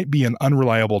Kubo might be an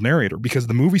unreliable narrator because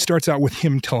the movie starts out with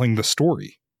him telling the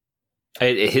story.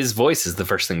 His voice is the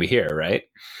first thing we hear, right?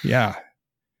 Yeah.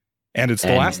 And it's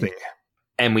the last thing.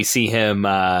 And we see him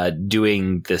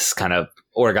doing this kind of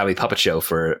origami puppet show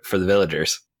for the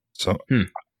villagers. So I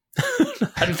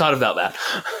hadn't thought about that.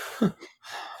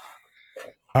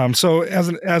 So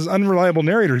as unreliable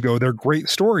narrators go, they're great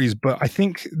stories, but I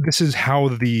think this is how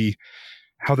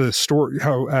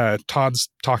Todd's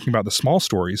talking about the small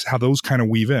stories, how those kind of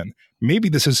weave in. Maybe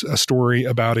this is a story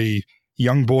about a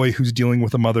young boy who's dealing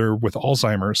with a mother with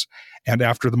Alzheimer's, and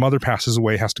after the mother passes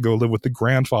away has to go live with the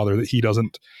grandfather that he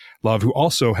doesn't love, who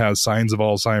also has signs of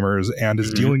Alzheimer's and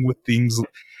is dealing with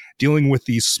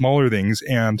these smaller things.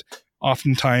 And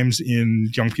oftentimes in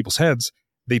young people's heads,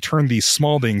 they turn these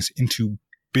small things into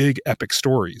big epic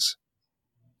stories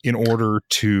in order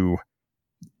to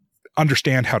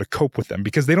understand how to cope with them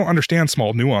because they don't understand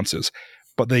small nuances,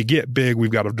 but they get big.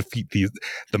 We've got to defeat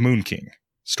the Moon King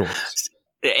stories.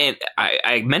 And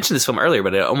I mentioned this film earlier,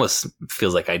 but it almost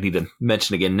feels like I need to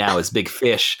mention again now is Big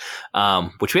Fish,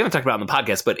 which we haven't talked about on the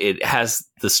podcast, but it has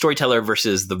the storyteller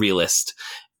versus the realist.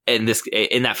 In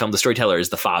that film, the storyteller is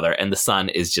the father and the son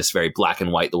is just very black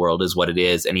and white. The world is what it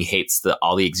is. And he hates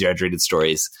all the exaggerated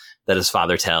stories that his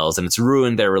father tells, and it's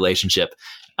ruined their relationship.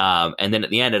 And then at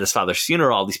the end, at his father's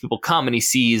funeral, all these people come and he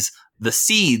sees the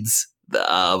seeds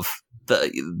of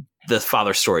the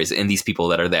father's stories in these people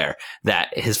that are there,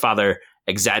 that his father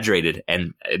exaggerated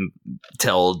and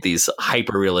told these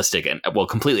hyper realistic and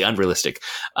completely unrealistic,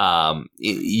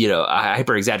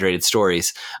 hyper exaggerated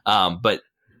stories. But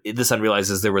the son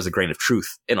realizes there was a grain of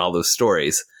truth in all those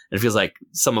stories. And it feels like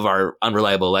some of our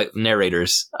unreliable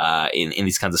narrators in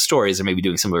these kinds of stories are maybe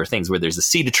doing similar things where there's a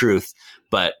seed of truth,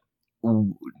 but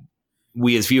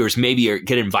we as viewers maybe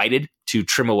get invited to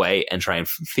trim away and try and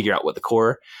figure out what the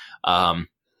core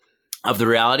of the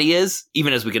reality is,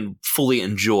 even as we can fully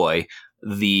enjoy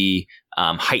the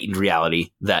heightened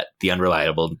reality that the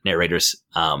unreliable narrators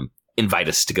invite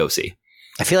us to go see.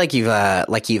 I feel like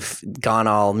you've gone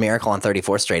all Miracle on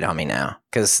 34th Street on me now,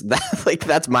 because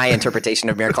that's my interpretation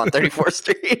of Miracle on 34th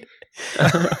Street.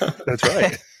 That's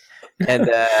right.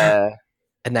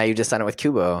 And now you just done it with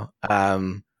Kubo,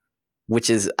 which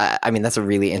is, that's a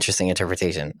really interesting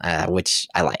interpretation, which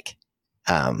I like.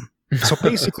 So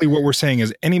basically what we're saying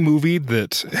is any movie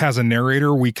that has a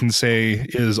narrator we can say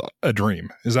is a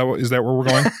dream. Is that where we're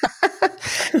going?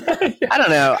 I don't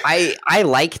know. I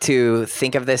like to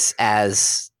think of this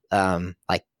as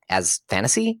as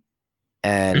fantasy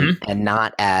and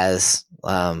not as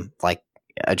like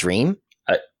a dream.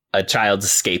 A child's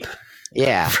escape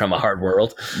from a hard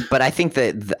world. But I think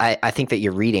that I think that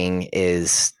your reading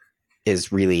is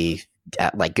really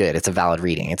good. It's a valid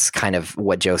reading. It's kind of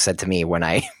what Joe said to me when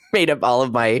I made up all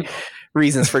of my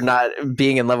reasons for not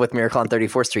being in love with Miracle on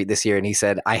 34th Street this year. And he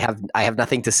said, I have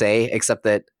nothing to say except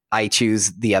that I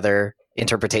choose the other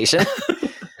interpretation.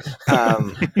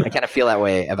 I kind of feel that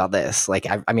way about this. Like,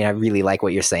 I really like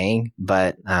what you're saying,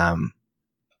 but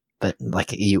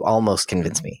like you almost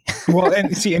convinced me. Well,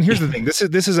 and here's the thing.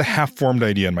 This is a half-formed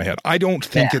idea in my head. I don't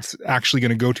think it's actually going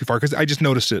to go too far because I just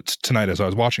noticed it tonight as I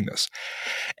was watching this.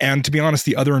 And to be honest,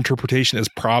 the other interpretation is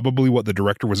probably what the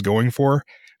director was going for.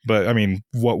 But I mean,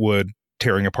 what would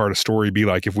tearing apart a story be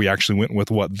like if we actually went with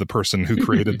what the person who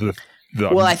created the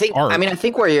well, I think art? I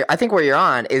think where you're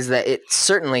on is that it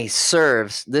certainly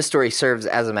serves. This story serves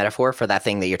as a metaphor for that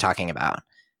thing that you're talking about,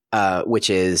 which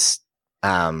is,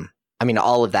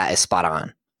 all of that is spot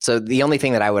on. So the only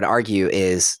thing that I would argue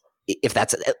is if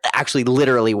that's actually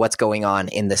literally what's going on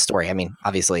in this story. I mean,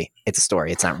 obviously it's a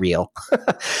story; it's not real.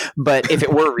 But if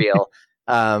it were real,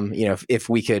 if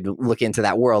we could look into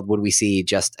that world, would we see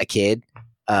just a kid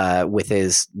with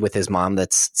his mom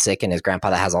that's sick and his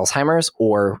grandpa that has Alzheimer's,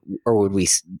 or would we,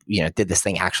 did this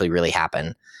thing actually really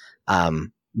happen?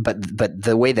 But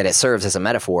the way that it serves as a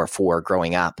metaphor for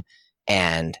growing up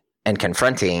and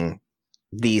confronting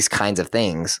these kinds of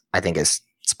things, I think is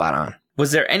spot on.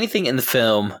 Was there anything in the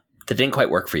film that didn't quite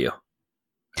work for you?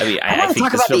 I mean, I want to think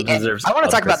talk this film deserves. I want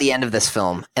to talk about the end of this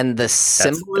film and the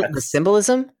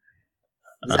symbolism.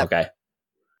 Okay.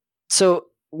 So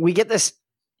we get this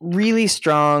really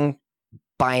strong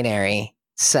binary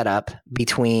setup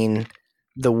between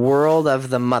the world of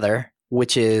the mother,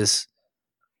 which is,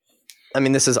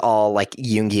 this is all like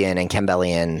Jungian and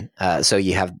Campbellian. So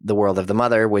you have the world of the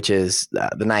mother, which is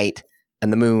the night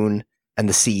and the moon and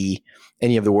the sea,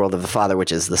 and you have the world of the father,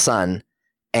 which is the sun.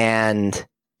 And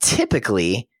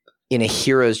typically in a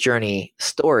hero's journey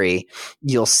story,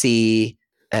 you'll see,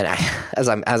 and as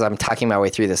I'm talking my way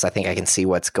through this, I think I can see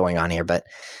what's going on here, but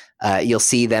you'll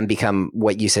see them become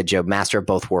what you said, Joe, master of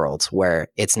both worlds, where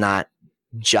it's not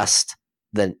just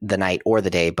the night or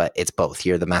the day, but it's both.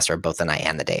 You're the master of both the night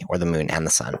and the day, or the moon and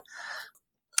the sun.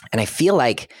 And I feel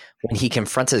like when he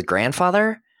confronts his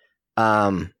grandfather,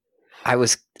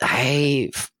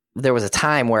 there was a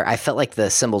time where I felt like the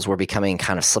symbols were becoming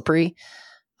kind of slippery.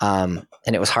 And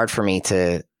it was hard for me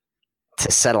to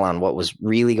settle on what was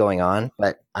really going on.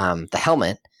 But the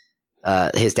helmet,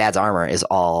 his dad's armor, is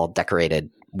all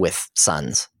decorated with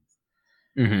suns.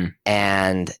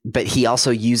 Mm-hmm. But he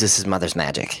also uses his mother's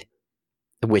magic,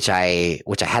 which I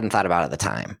hadn't thought about at the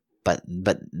time. But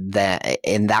that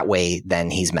in that way, then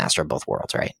he's master of both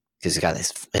worlds, right? Because he's got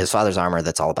his father's armor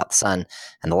that's all about the sun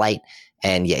and the light,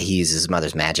 and yet he uses his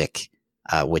mother's magic,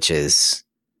 which is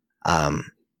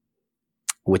the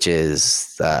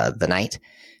night.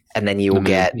 And then you will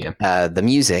get the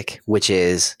music, which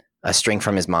is a string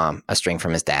from his mom, a string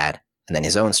from his dad, and then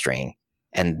his own string.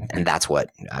 And that's what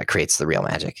creates the real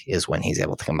magic, is when he's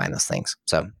able to combine those things.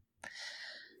 So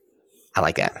I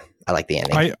like that. I like the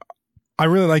ending. I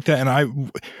really like that.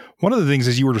 And one of the things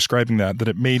as you were describing that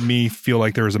it made me feel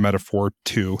like there was a metaphor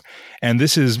too. And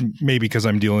this is maybe because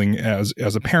I'm dealing as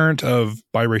a parent of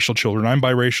biracial children. I'm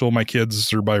biracial. My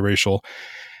kids are biracial.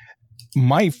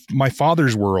 My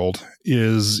father's world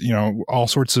is, all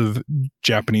sorts of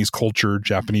Japanese culture,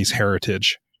 Japanese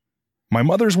heritage. My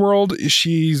mother's world,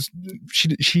 she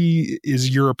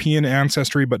is European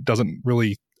ancestry, but doesn't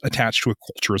really attach to a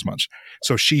culture as much.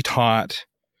 So she taught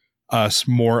us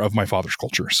more of my father's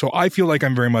culture. So I feel like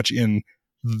I'm very much in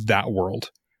that world,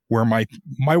 where my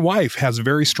wife has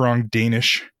very strong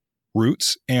Danish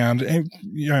roots, and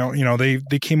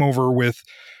they came over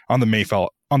on the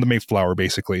Mayflower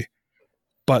basically,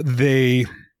 but they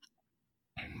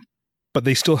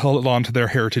still held on to their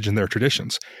heritage and their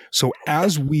traditions. So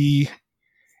as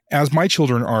my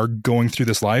children are going through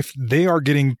this life, they are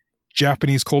getting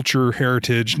Japanese culture,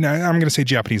 heritage. Now, I'm going to say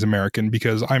Japanese American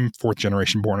because I'm fourth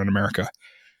generation born in America.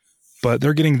 But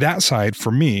they're getting that side for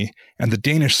me and the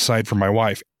Danish side for my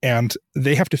wife. And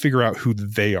they have to figure out who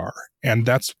they are. And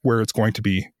that's where it's going to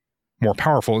be more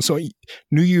powerful. So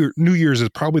New Year's is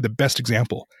probably the best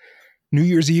example. New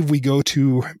Year's Eve, we go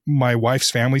to my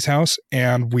wife's family's house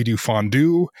and we do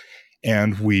fondue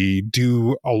and we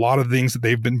do a lot of things that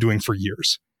they've been doing for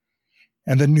years.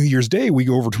 And then New Year's Day, we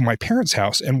go over to my parents'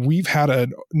 house, and we've had a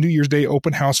New Year's Day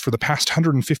open house for the past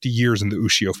 150 years in the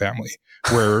Ushio family,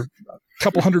 where a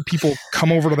couple hundred people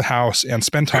come over to the house and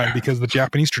spend time, because the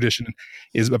Japanese tradition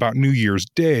is about New Year's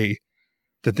Day.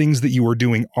 The things that you are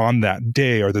doing on that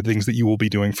day are the things that you will be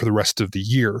doing for the rest of the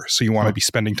year. So you want to be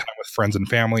spending time with friends and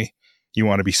family. You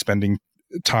want to be spending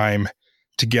time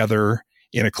together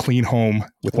in a clean home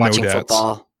with watching no debts.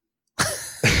 Football.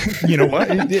 You know what?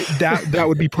 That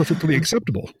would be perfectly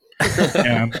acceptable.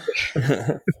 And,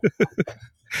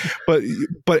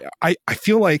 but I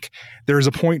feel like there is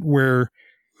a point where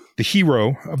the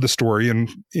hero of the story, and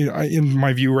in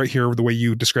my view right here, the way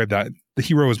you describe that, the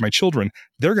hero is my children.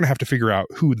 They're going to have to figure out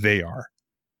who they are.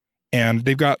 And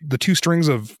they've got the two strings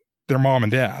of their mom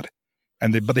and dad,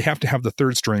 but they have to have the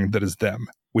third string that is them,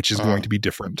 which is going to be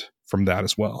different from that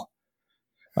as well.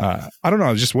 I don't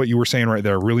know, just what you were saying right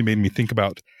there really made me think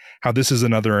about how this is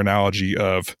another analogy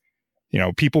of,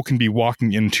 people can be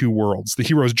walking in two worlds. The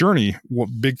hero's journey,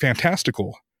 big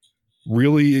fantastical,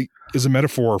 really is a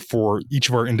metaphor for each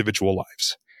of our individual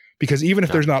lives. Because even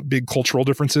if there's not big cultural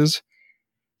differences,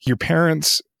 your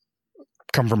parents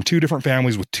come from two different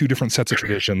families with two different sets of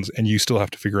traditions, and you still have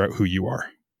to figure out who you are.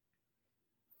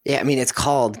 Yeah, I mean, it's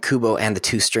called Kubo and the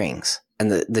Two Strings.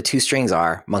 And the two strings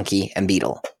are monkey and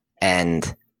beetle.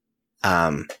 And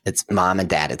it's mom and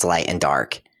dad. It's light and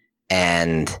dark.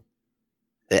 And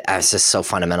it's just so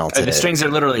fundamental to the strings are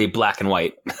literally black and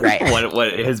white. Right.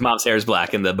 what his mom's hair is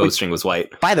black and the bowstring was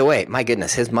white. By the way, my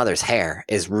goodness, his mother's hair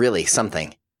is really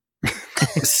something.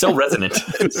 It's so resonant.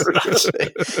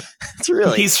 It's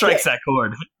really he strikes that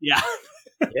chord. Yeah.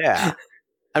 Yeah.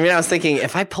 I mean, I was thinking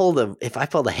if I pulled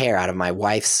a hair out of my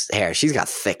wife's hair, she's got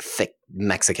thick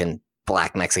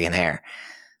black Mexican hair.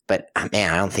 But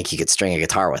man, I don't think you could string a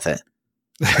guitar with it.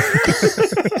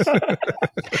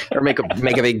 Or make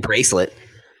a big bracelet.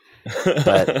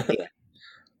 But yeah.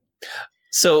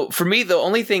 So for me, the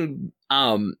only thing,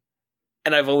 and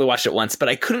I've only watched it once, but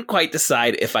I couldn't quite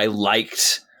decide if I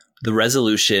liked the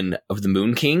resolution of the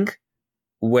Moon King,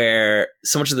 where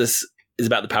so much of this is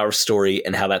about the power of story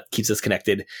and how that keeps us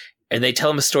connected. And they tell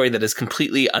him a story that is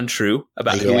completely untrue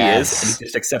about who he is, and he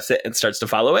just accepts it and starts to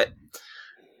follow it.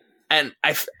 And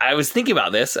I was thinking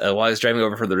about this while I was driving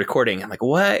over for the recording. I'm like,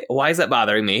 what? Why is that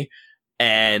bothering me?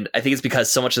 And I think it's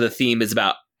because so much of the theme is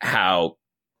about how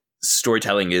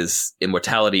storytelling is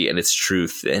immortality and it's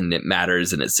truth and it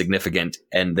matters and it's significant,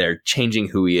 and they're changing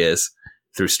who he is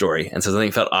through story. And so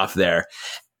something felt off there.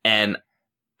 And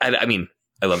I mean,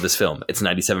 I love this film. It's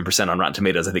 97% on Rotten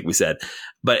Tomatoes, I think we said.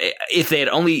 But if they had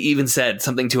only even said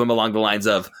something to him along the lines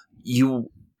of, you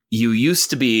used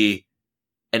to be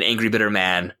an angry, bitter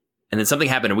man, and then something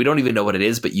happened and we don't even know what it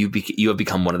is, but you have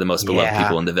become one of the most beloved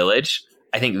people in the village.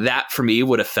 I think that for me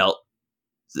would have felt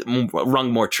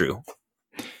rung more true.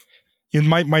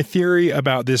 My theory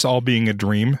about this all being a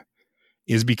dream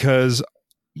is because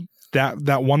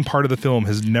that one part of the film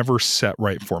has never set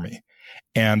right for me.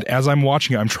 And as I'm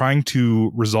watching it, I'm trying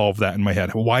to resolve that in my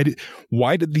head. Why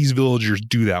did these villagers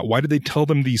do that? Why did they tell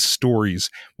them these stories?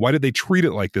 Why did they treat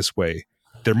it like this way?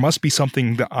 There must be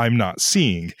something that I'm not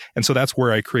seeing. And so that's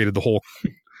where I created the whole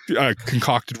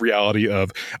concocted reality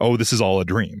of, oh, this is all a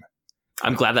dream.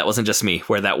 I'm glad that wasn't just me,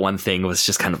 where that one thing was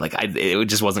just kind of like it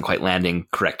just wasn't quite landing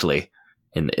correctly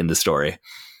in the story.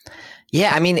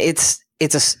 Yeah, I mean it's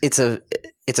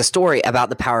a story about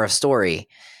the power of story,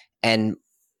 and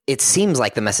it seems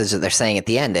like the message that they're saying at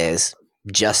the end is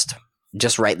just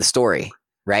write the story,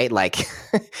 right? Like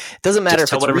it doesn't matter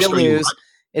if it's real news.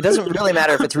 It doesn't really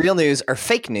matter if it's real news or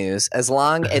fake news, as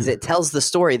long as it tells the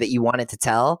story that you want it to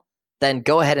tell. Then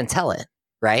go ahead and tell it,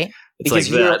 right? It's because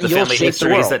like the family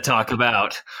histories that talk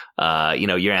about,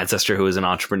 your ancestor who was an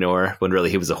entrepreneur when really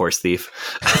he was a horse thief.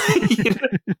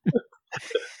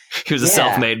 He was a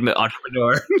self-made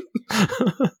entrepreneur.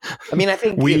 I mean, I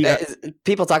think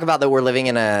people talk about that we're living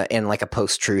in like a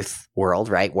post-truth world,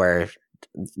 right? Where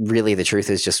really the truth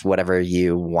is just whatever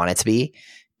you want it to be.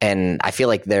 And I feel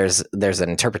like there's an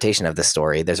interpretation of the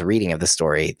story. There's a reading of the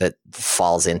story that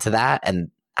falls into that, and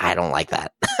I don't like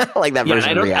that. I don't like that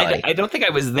version of reality. I don't think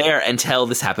I was there until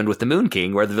this happened with the Moon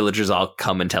King, where the villagers all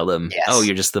come and tell them, "Oh,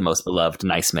 you're just the most beloved,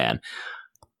 nice man."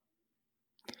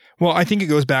 Well, I think it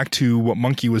goes back to what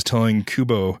Monkey was telling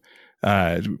Kubo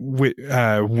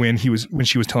when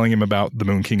she was telling him about the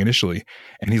Moon King initially,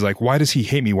 and he's like, "Why does he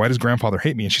hate me? Why does Grandfather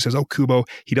hate me?" And she says, "Oh, Kubo,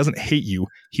 he doesn't hate you.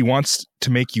 He wants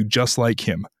to make you just like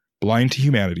him, blind to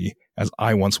humanity, as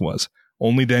I once was.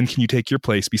 Only then can you take your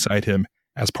place beside him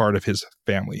as part of his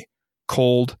family,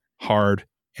 cold, hard,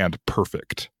 and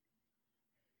perfect."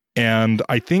 And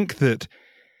I think that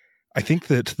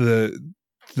the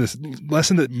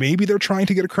lesson that maybe they're trying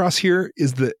to get across here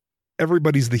is that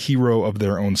everybody's the hero of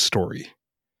their own story.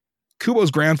 Kubo's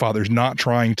grandfather's not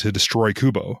trying to destroy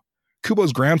Kubo.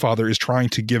 Kubo's grandfather is trying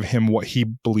to give him what he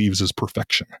believes is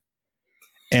perfection.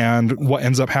 And what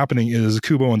ends up happening is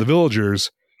Kubo and the villagers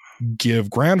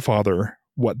give grandfather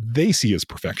what they see as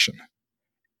perfection.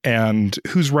 And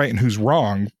who's right and who's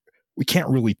wrong, we can't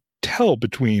really tell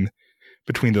between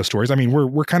those stories. I mean,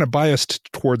 we're kind of biased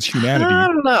towards humanity. I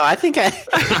don't know. I think I'm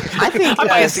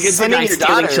biased against the guy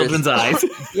stealing children's eyes.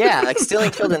 Yeah, like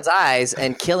stealing children's eyes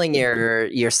and killing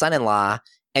your son-in-law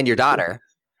and your daughter.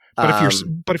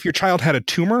 But if your child had a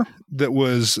tumor that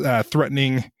was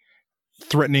threatening,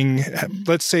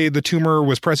 let's say the tumor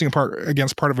was pressing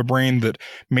against part of a brain that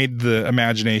made the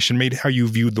imagination, made how you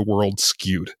viewed the world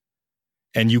skewed,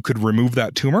 and you could remove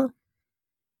that tumor,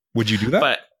 would you do that?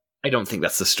 But I don't think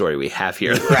that's the story we have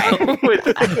here. Right. With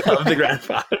the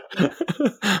grandfather.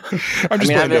 I'm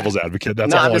just playing devil's advocate.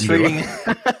 That's all I'm doing.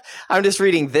 I'm just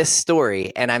reading this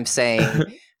story, and I'm saying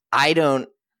I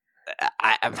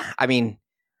mean,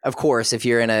 of course, if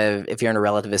you're in a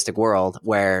relativistic world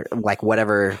where like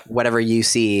whatever you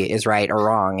see is right or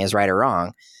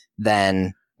wrong,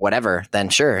 then whatever. Then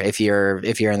sure, if you're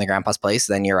in the grandpa's place,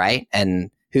 then you're right,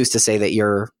 and who's to say that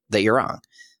you're wrong?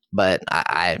 But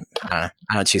I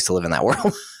don't choose to live in that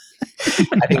world.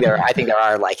 I think there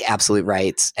are like absolute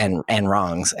rights and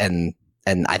wrongs, and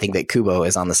I think that Kubo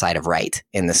is on the side of right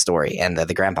in this story, and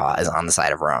the grandpa is on the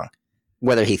side of wrong,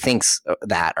 whether he thinks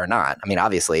that or not. I mean,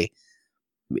 obviously,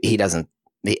 he doesn't.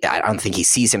 I don't think he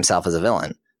sees himself as a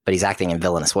villain, but he's acting in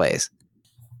villainous ways.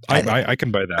 I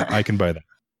can buy that. I can buy that.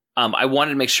 I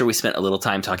wanted to make sure we spent a little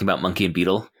time talking about Monkey and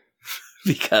Beetle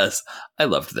because I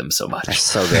loved them so much. They're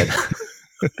so good.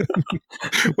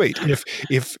 Wait,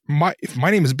 if my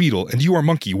name is Beetle and you are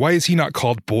Monkey, why is he not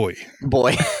called Boy?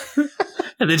 Boy.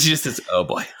 And then she just says, "Oh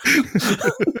boy."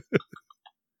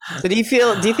 So do you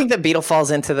think that Beetle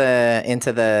falls into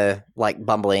the like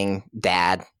bumbling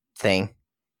dad thing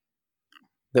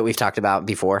that we've talked about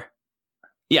before?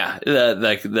 Yeah,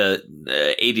 the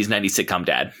 80s 90s sitcom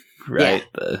dad, right?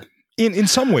 Yeah. In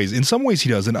some ways he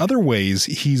does. In other ways,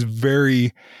 he's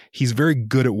very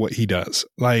good at what he does.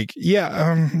 Like,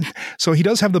 so he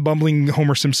does have the bumbling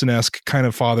Homer Simpson-esque kind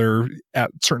of father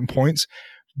at certain points,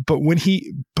 but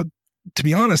to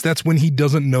be honest, that's when he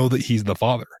doesn't know that he's the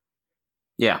father.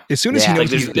 Yeah. As soon as he knows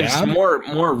there's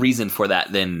more reason for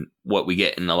that than what we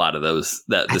get in a lot of those.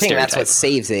 I think that's what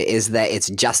saves it, is that it's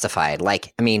justified.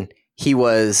 Like, I mean, he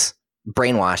was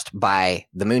brainwashed by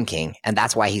the Moon King, and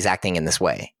that's why he's acting in this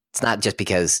way. It's not just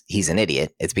because he's an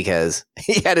idiot. It's because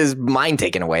he had his mind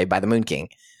taken away by the Moon King.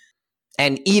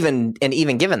 And even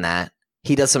given that,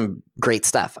 he does some great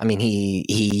stuff. I mean, he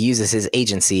uses his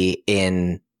agency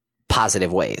in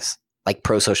positive ways, like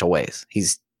pro-social ways.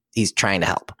 He's trying to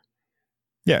help.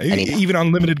 Yeah, even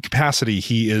on limited capacity,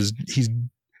 he's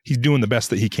doing the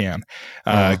best that he can.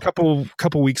 A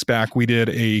couple weeks back, we did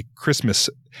a Christmas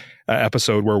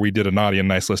episode where we did a naughty and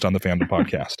nice list on the Fandom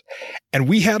Podcast, and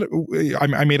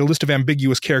I made a list of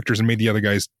ambiguous characters and made the other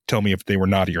guys tell me if they were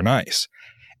naughty or nice.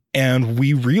 And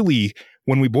we really,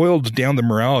 when we boiled down the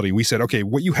morality, we said, okay,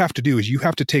 what you have to do is you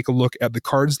have to take a look at the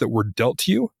cards that were dealt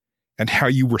to you and how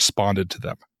you responded to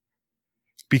them.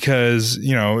 Because,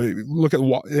 look at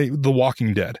The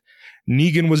Walking Dead.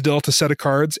 Negan was dealt a set of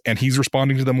cards and he's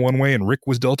responding to them one way, and Rick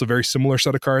was dealt a very similar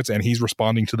set of cards and he's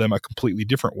responding to them a completely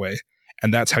different way.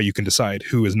 And that's how you can decide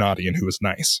who is naughty and who is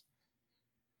nice.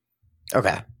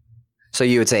 Okay. So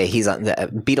you would say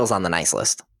Beetle's on the nice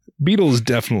list. Beetle is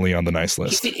definitely on the nice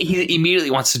list. He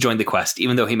immediately wants to join the quest,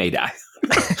 even though he may die.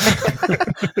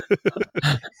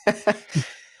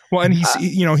 Well, and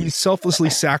he selflessly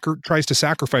tries to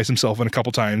sacrifice himself a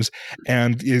couple times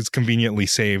and is conveniently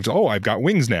saved. Oh, I've got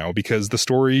wings now because the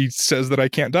story says that I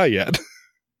can't die yet.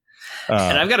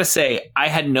 And I've got to say, I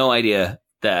had no idea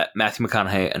that Matthew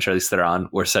McConaughey and Charlize Theron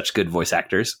were such good voice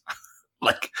actors.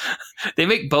 Like, they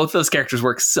make both those characters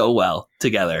work so well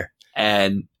together.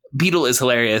 And Beetle is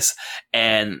hilarious,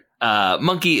 and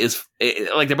Monkey is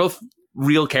like, they're both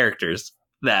real characters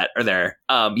that are there.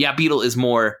 Beetle is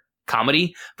more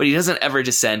comedy, but he doesn't ever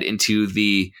descend into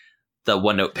the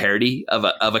one-note parody of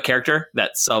a character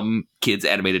that some kids'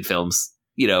 animated films,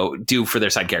 do for their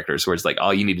side characters, where it's like,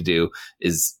 all you need to do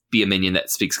is be a minion that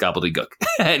speaks gobbledygook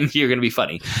and you're going to be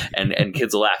funny and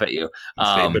kids will laugh at you.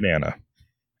 Say banana.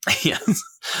 Yes,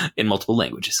 in multiple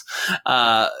languages.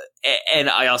 And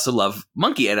I also love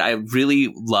Monkey, and I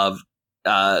really loved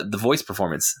the voice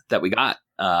performance that we got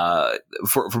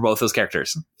for both those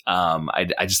characters. I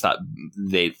just thought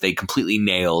they completely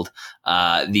nailed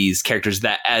these characters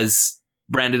that, as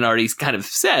Brandon already kind of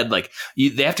said, like,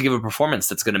 they have to give a performance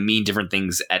that's going to mean different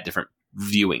things at different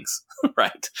viewings,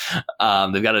 right?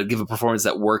 They've got to give a performance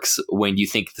that works when you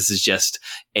think this is just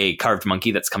a carved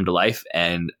monkey that's come to life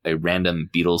and a random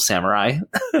beetle samurai.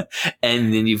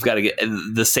 And then you've got to get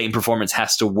the same performance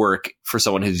has to work for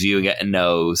someone who's viewing it and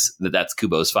knows that that's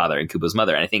Kubo's father and Kubo's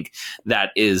mother. And I think that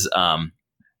is a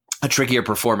trickier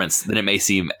performance than it may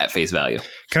seem at face value.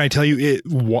 Can I tell you, it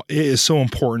is so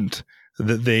important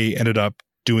that they ended up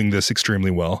doing this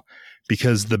extremely well,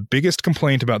 because the biggest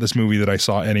complaint about this movie that I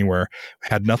saw anywhere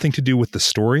had nothing to do with the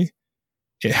story.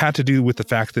 It had to do with the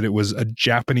fact that it was a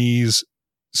Japanese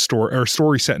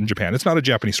story set in Japan. It's not a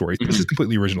Japanese story. This is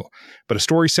completely original, but a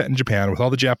story set in Japan with all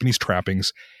the Japanese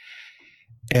trappings,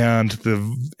 and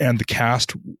the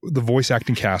cast, the voice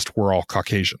acting cast, were all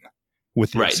Caucasian,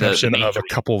 with the exception of a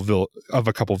couple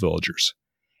villagers.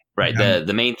 Right.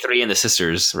 The main three and the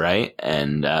sisters, right?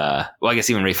 And I guess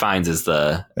even Ray Fiennes is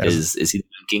is he the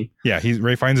Moon King? Yeah,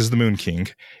 Ray Fiennes is the Moon King.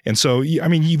 And so, I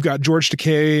mean, you've got George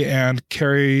Takei and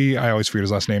Kerry, I always forget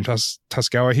his last name,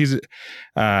 Tasakawa.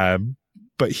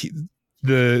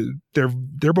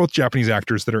 They're both Japanese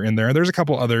actors that are in there. And there's a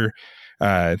couple other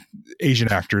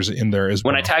Asian actors in there as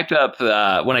well. When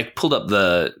I pulled up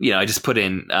I just put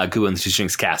in Kubo and the Two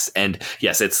Strings cast, and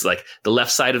yes, it's like the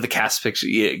left side of the cast picture,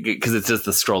 because it's just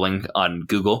the scrolling on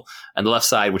Google, and the left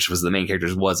side, which was the main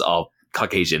characters, was all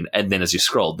Caucasian, and then as you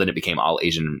scrolled, then it became all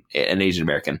Asian and Asian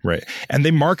American. Right, and they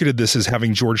marketed this as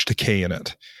having George Takei in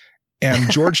it,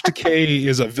 and George Takei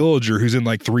is a villager who's in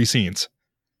like 3 scenes.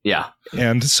 Yeah,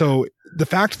 and so the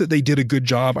fact that they did a good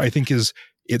job, I think, it's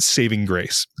saving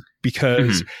grace.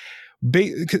 Because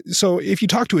so if you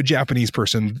talk to a Japanese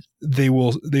person, they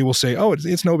will say, oh,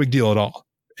 it's no big deal at all.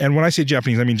 And when I say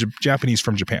Japanese, I mean Japanese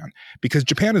from Japan, because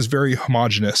Japan is very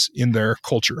homogenous in their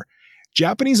culture.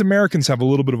 Japanese Americans have a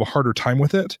little bit of a harder time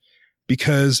with it,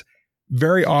 because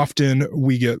very often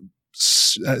we get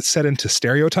set into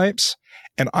stereotypes.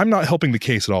 And I'm not helping the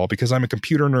case at all, because I'm a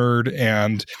computer nerd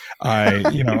and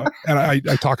I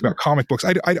talk about comic books.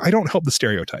 I don't help the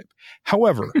stereotype.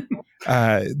 However,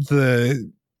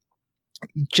 the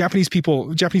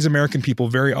Japanese American people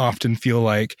very often feel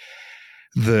like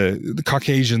the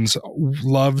Caucasians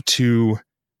love to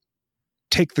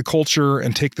take the culture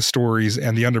and take the stories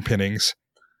and the underpinnings,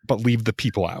 but leave the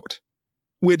people out,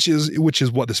 which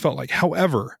is what this felt like.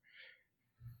 However,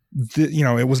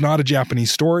 it was not a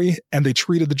Japanese story, and they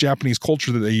treated the Japanese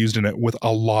culture that they used in it with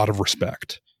a lot of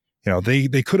respect.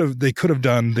 They could have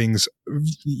done things,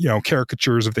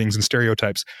 caricatures of things and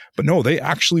stereotypes, but no, they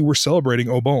actually were celebrating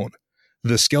Obon.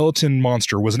 The skeleton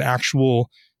monster was an actual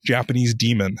Japanese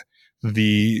demon.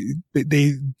 They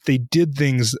did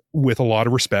things with a lot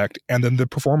of respect, and then the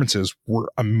performances were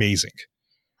amazing.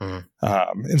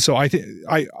 And so I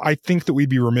think that we'd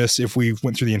be remiss if we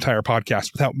went through the entire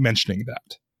podcast without mentioning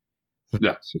that.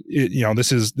 Yeah.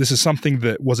 This is something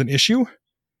that was an issue.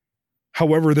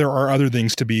 However, there are other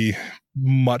things to be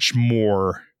much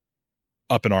more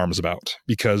up in arms about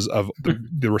because of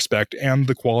the respect and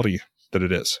the quality that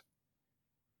it is.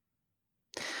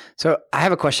 So I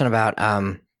have a question about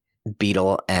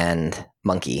Beetle and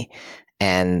Monkey,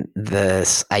 and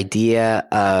this idea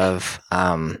of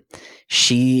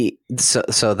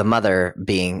so the mother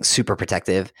being super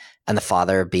protective and the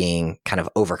father being kind of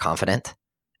overconfident.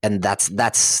 And that's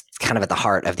kind of at the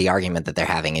heart of the argument that they're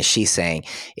having, is she's saying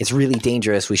it's really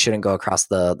dangerous, we shouldn't go across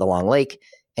the long lake.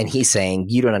 And he's saying,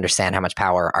 you don't understand how much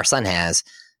power our son has.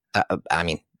 I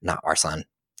mean, not our son,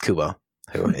 Kubo,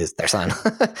 who is their son.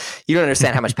 You don't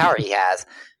understand how much power he has.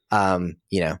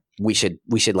 We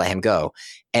should let him go.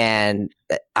 And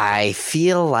I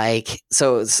feel like,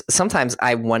 so sometimes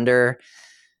I wonder,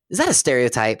 is that a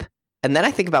stereotype? And then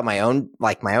I think about my own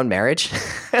marriage,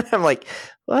 and I'm like,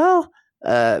 well,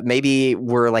 maybe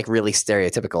we're like really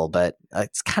stereotypical, but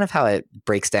it's kind of how it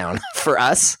breaks down for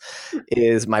us.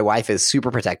 Is my wife is super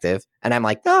protective, and I'm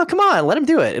like, oh, come on, let him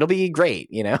do it. It'll be great,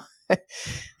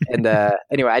 And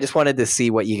anyway, I just wanted to see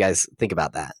what you guys think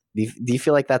about that. Do you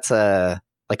feel like that's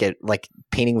like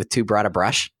painting with too broad a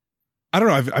brush? I don't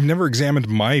know. I've never examined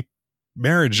my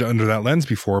marriage under that lens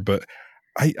before, but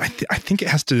I think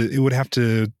it would have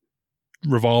to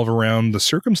revolve around the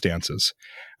circumstances.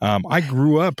 I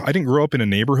didn't grow up in a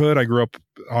neighborhood. I grew up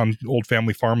on old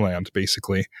family farmland,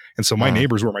 basically. And so my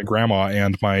neighbors were my grandma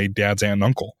and my dad's aunt and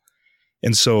uncle.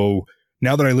 And so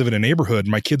now that I live in a neighborhood,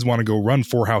 my kids want to go run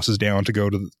 4 houses down to go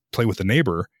to play with the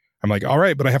neighbor. I'm like, all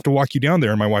right, but I have to walk you down there.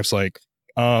 And my wife's like,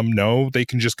 no, they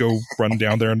can just go run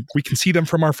down there and we can see them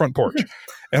from our front porch.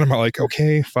 And I'm like,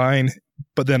 okay, fine.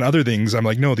 But then other things, I'm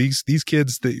like, no, these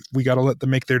kids, we got to let them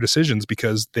make their decisions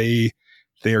because they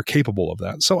are capable of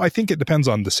that. So I think it depends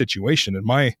on the situation in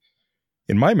my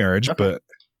marriage, but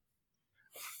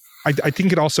I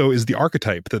think it also is the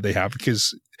archetype that they have,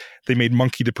 because they made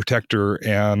Monkey the protector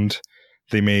and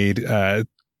they made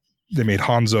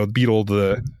Hanzo Beetle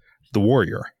the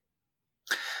warrior.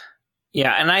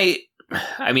 Yeah, and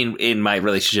I mean, in my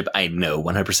relationship, I know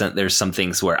 100% there's some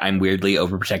things where I'm weirdly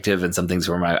overprotective and some things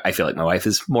where I feel like my wife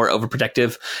is more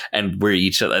overprotective, and we're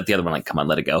each at the other one like, come on,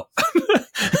 let it go.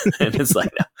 And it's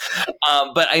like, no.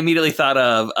 But I immediately thought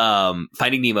of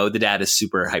Finding Nemo. The dad is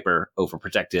super hyper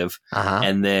overprotective.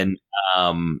 And then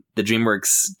the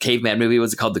DreamWorks caveman movie,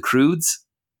 was it called The Croods?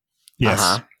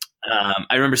 Yes.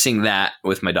 I remember seeing that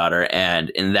with my daughter, and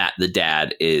in that the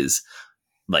dad is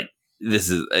like,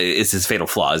 this is his fatal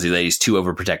flaw, is that he's too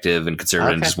overprotective and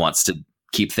conservative and just wants to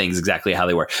keep things exactly how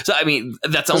they were. So, I mean,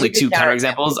 that's only 2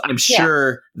 counterexamples. I'm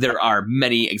sure there are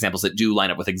many examples that do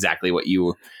line up with exactly what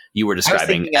you were describing. I was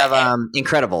thinking of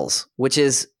Incredibles, which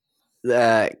is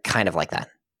kind of like that.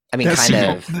 I mean,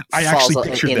 I actually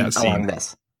pictured that scene.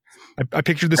 This. I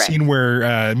pictured the scene where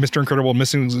Mr. Incredible and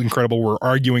Mrs. Incredible were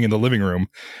arguing in the living room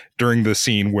during the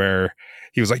scene where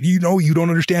he was like, you don't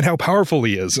understand how powerful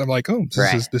he is. I'm like, oh,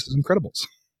 this is Incredibles.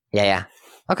 Yeah.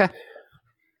 Okay.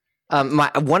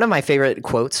 One of my favorite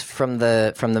quotes from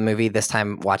the movie this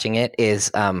time watching it is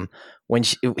when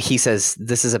he says,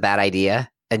 "This is a bad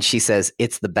idea," and she says,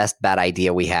 "It's the best bad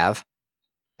idea we have."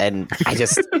 And I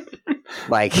just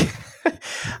like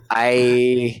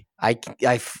I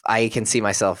can see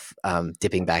myself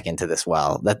dipping back into this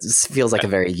well. That feels like a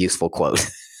very useful quote.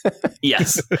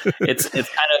 Yes, it's kind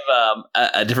of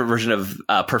a different version of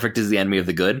perfect is the enemy of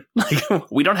the good. Like,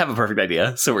 we don't have a perfect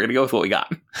idea, so we're gonna go with what we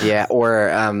got. Yeah,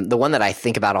 or the one that I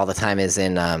think about all the time is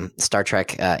in Star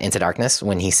Trek Into Darkness,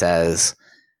 when he says,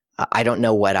 "I don't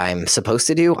know what I'm supposed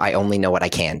to do. I only know what I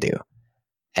can do."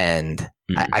 And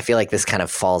I feel like this kind of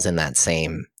falls in that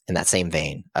same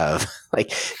vein of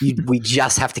like, we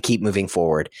just have to keep moving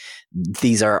forward.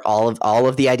 These are all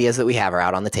of the ideas that we have are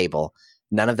out on the table.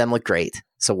 None of them look great,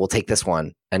 so we'll take this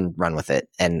one and run with it.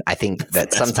 And I think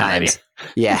that sometimes,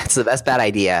 it's the best bad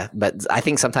idea. But I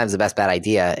think sometimes the best bad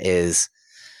idea is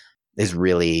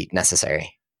really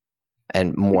necessary,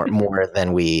 and more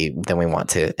than we want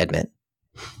to admit.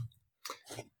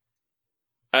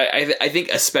 I think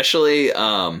especially,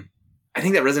 I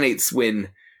think that resonates when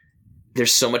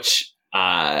there's so much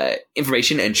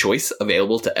information and choice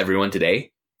available to everyone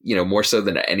today. More so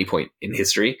than at any point in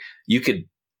history. You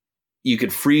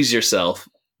could freeze yourself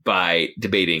by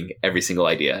debating every single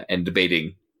idea and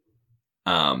debating,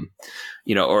 or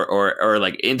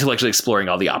like intellectually exploring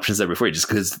all the options that are before you, just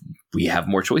because we have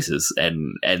more choices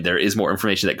and there is more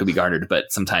information that could be garnered. But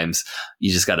sometimes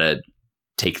you just got to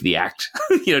take the act,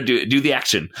 do the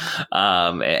action,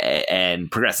 and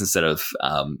progress instead of,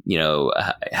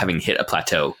 having hit a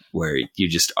plateau where you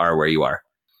just are where you are.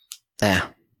 Yeah.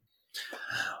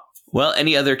 Well,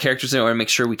 any other characters that I want to make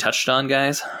sure we touched on,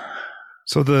 guys?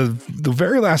 So the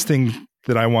very last thing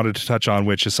that I wanted to touch on,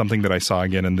 which is something that I saw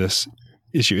again in this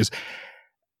issue, is,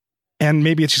 and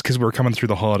maybe it's just because we're coming through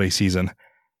the holiday season,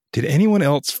 did anyone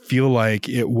else feel like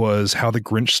it was How the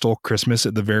Grinch Stole Christmas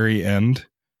at the very end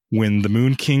when the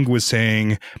Moon King was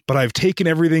saying, "But I've taken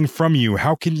everything from you.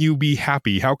 How can you be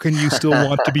happy? How can you still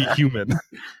want to be human?"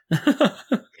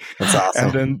 That's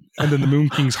awesome. And then the Moon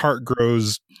King's heart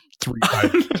grows 3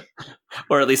 times.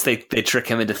 Or at least they trick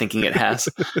him into thinking it has.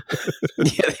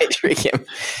 Yeah, they trick him.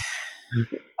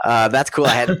 That's cool.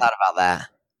 I hadn't thought about that.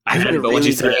 But when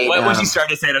you started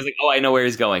to say it, I was like, "Oh, I know where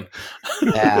he's going."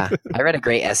 Yeah, I read a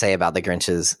great essay about the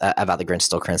Grinch's about the Grinch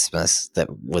Stole Christmas that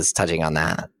was touching on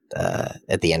that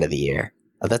at the end of the year.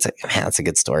 Oh, that's a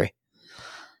good story.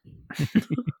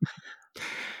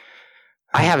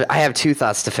 I have 2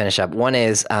 thoughts to finish up. One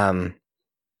is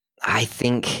I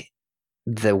think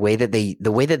the way that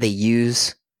they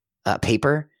use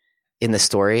paper in the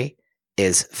story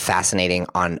is fascinating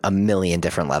on a million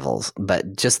different levels,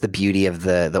 but just the beauty of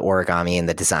the origami and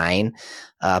the design,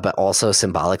 but also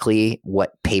symbolically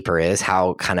what paper is,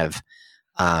 how kind of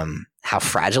how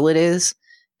fragile it is,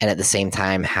 and at the same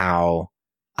time how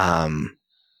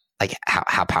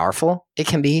powerful it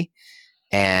can be,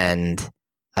 and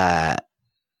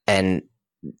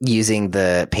using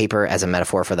the paper as a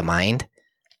metaphor for the mind,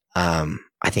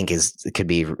 I think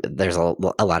there's a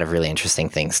lot of really interesting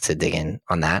things to dig in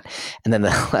on that. And then the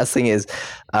last thing is,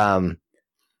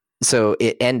 so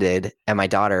it ended and my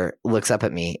daughter looks up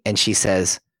at me and she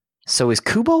says, "So is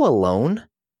Kubo alone?"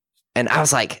 And I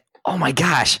was like, oh my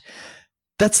gosh,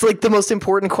 that's like the most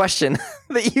important question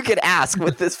that you could ask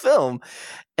with this film.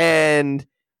 And,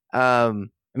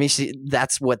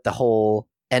 that's what the whole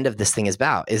end of this thing is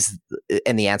about,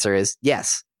 and the answer is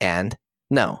yes and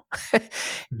no.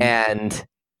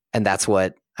 And that's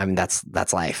what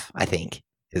that's life, I think.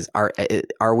 Is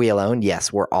are we alone?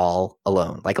 Yes, we're all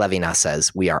alone. Like Levinas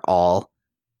says, we are all,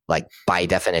 like, by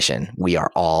definition, we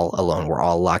are all alone. We're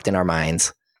all locked in our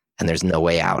minds and there's no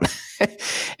way out.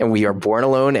 And we are born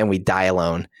alone and we die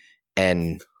alone,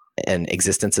 and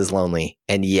existence is lonely.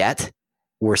 And yet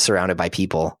we're surrounded by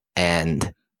people,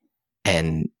 and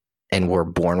we're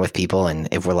born with people, and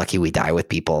if we're lucky, we die with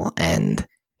people, and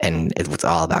it's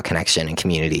all about connection and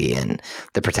community and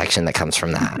the protection that comes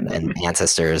from that, and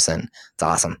ancestors, and it's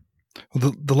awesome.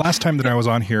 Well, the last time that I was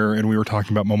on here and we were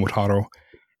talking about Momotaro,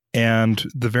 and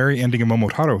the very ending of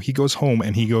Momotaro, he goes home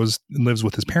and he goes and lives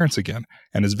with his parents again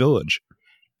and his village.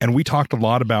 And we talked a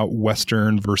lot about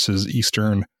Western versus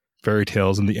Eastern fairy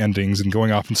tales and the endings, and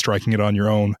going off and striking it on your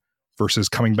own versus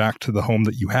coming back to the home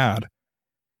that you had.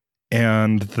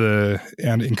 And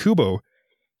in Kubo,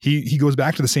 he goes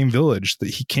back to the same village that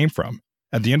he came from.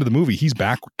 At the end of the movie, he's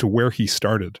back to where he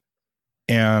started.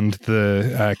 And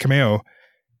the Kameo,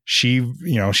 she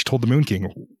told the Moon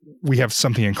King, "We have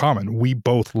something in common. We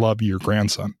both love your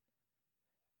grandson."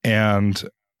 And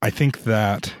I think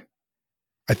that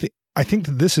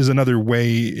this is another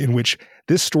way in which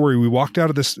this story, we walked out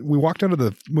of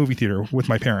the movie theater with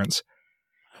my parents,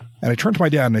 and I turned to my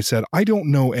dad and I said, "I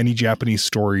don't know any Japanese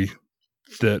story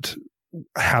that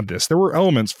had this." There were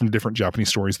elements from different Japanese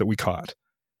stories that we caught,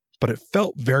 but it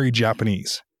felt very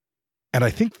Japanese. And I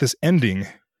think this ending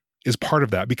is part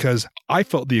of that, because I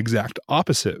felt the exact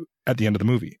opposite at the end of the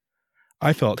movie.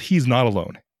 I felt he's not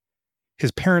alone.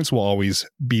 His parents will always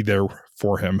be there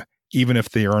for him, even if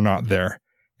they are not there.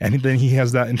 And then he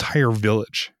has that entire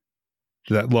village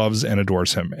that loves and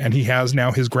adores him. And he has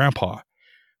now his grandpa,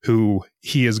 who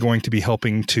he is going to be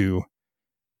helping to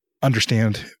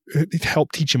understand,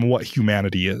 help teach him what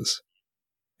humanity is.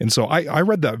 And so I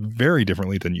read that very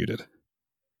differently than you did.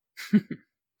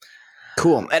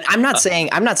 Cool. And I'm not saying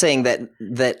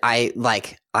that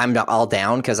I'm all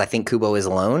down because I think Kubo is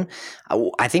alone.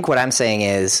 I think what I'm saying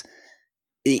is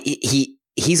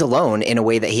he's alone in a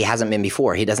way that he hasn't been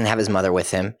before. He doesn't have his mother with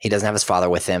him. He doesn't have his father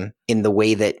with him in the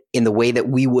way that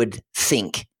we would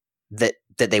think that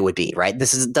they would be, right?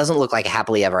 Doesn't look like a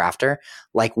happily ever after,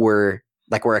 like we're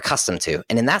accustomed to.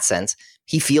 And in that sense,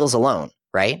 he feels alone,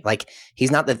 right? Like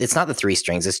it's not the 3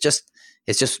 strings. It's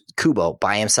just Kubo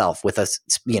by himself with a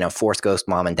Force Ghost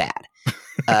mom and dad.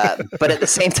 But at the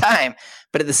same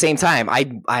time,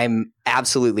 I'm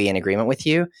absolutely in agreement with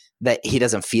you that he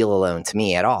doesn't feel alone to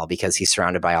me at all, because he's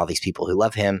surrounded by all these people who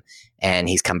love him, and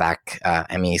he's come back.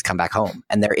 He's come back home,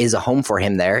 and there is a home for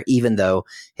him there, even though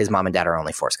his mom and dad are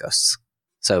only Force Ghosts.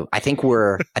 So I think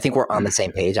we're on the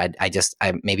same page. I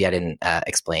maybe I didn't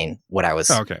explain what I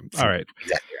was. Okay. All right.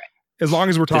 Exactly right. As long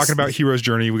as we're talking about hero's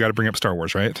journey, we got to bring up Star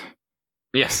Wars, right?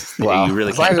 Yes. Well, you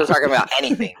really as long as we're talking about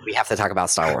anything, we have to talk about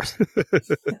Star Wars.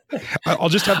 I'll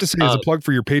just have to say, as a plug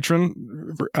for your patron,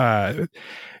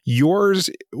 yours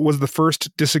was the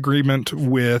first disagreement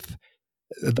with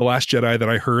The Last Jedi that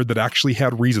I heard that actually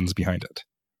had reasons behind it.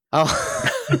 Oh.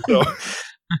 So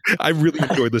I really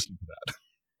enjoyed listening to that.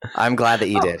 I'm glad that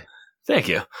you did. Thank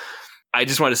you. I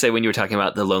just want to say, when you were talking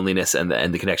about the loneliness and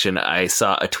the connection, I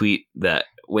saw a tweet that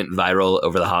went viral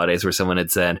over the holidays where someone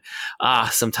had said,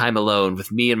 some time alone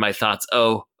with me and my thoughts.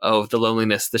 Oh, the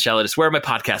loneliness, the shallowness. Where are my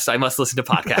podcasts? I must listen to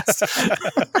podcasts.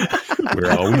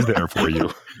 We're always there for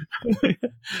you.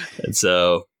 And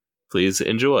so please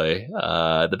enjoy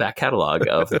the back catalog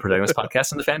of the Protagonist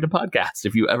Podcast and the Fandom Podcast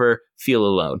if you ever feel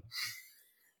alone.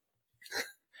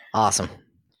 Awesome.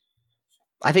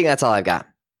 I think that's all I've got.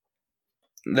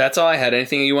 That's all I had.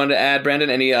 Anything you wanted to add,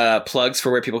 Brandon? Any plugs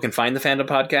for where people can find the Fandom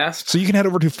Podcast? So you can head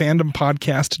over to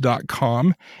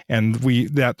fandompodcast.com, and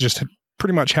that just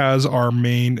pretty much has our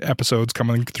main episodes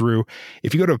coming through.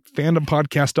 If you go to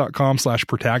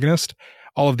fandompodcast.com/protagonist,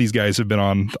 all of these guys have been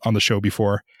on the show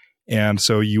before. And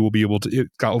so you will be able to, it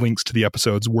got links to the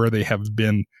episodes where they have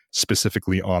been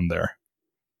specifically on there.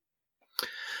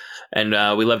 And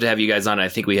we love to have you guys on. I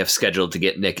think we have scheduled to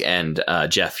get Nick and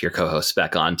Jeff, your co-hosts,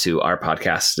 back on to our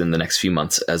podcast in the next few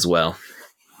months as well.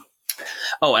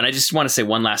 Oh, and I just want to say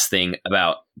one last thing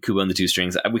about Kubo and the Two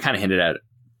Strings. We kind of hinted at it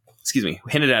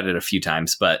a few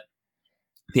times, but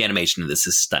the animation of this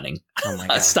is stunning. Oh my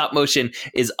God. Stop motion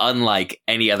is unlike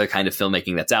any other kind of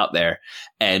filmmaking that's out there.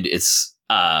 And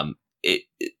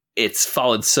it's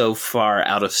fallen so far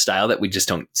out of style that we just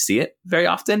don't see it very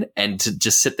often. And to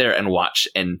just sit there and watch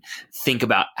and think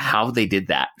about how they did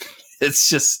that, it's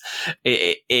just,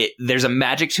 there's a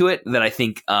magic to it that I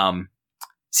think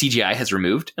CGI has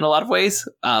removed in a lot of ways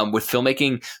with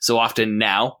filmmaking. So often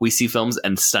now we see films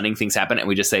and stunning things happen and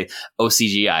we just say, oh,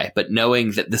 CGI. But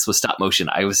knowing that this was stop motion,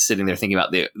 I was sitting there thinking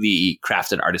about the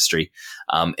craft and artistry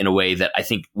in a way that I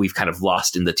think we've kind of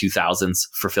lost in the 2000s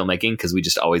for filmmaking, because we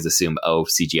just always assume, oh,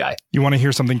 CGI. You want to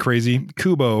hear something crazy?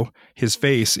 Kubo, his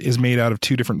face is made out of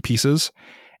 2 different pieces,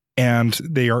 and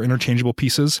they are interchangeable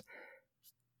pieces.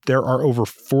 There are over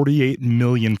 48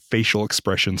 million facial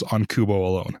expressions on Kubo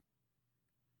alone.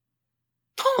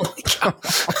 Oh my God.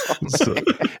 So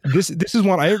this is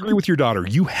one I agree with your daughter.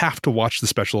 You have to watch the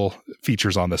special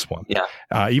features on this one. Yeah.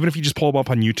 Even if you just pull them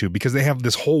up on YouTube, because they have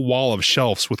this whole wall of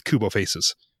shelves with Kubo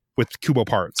faces, with Kubo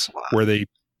parts, where they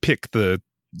pick the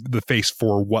face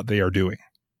for what they are doing.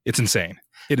 It's insane.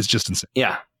 It is just insane.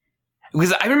 Yeah.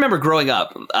 Because I remember growing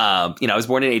up, I was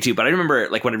born in 82, but I remember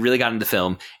like when I really got into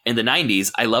film in the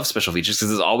 90s, I love special features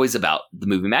because it's always about the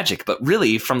movie magic. But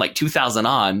really from like 2000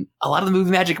 on, a lot of the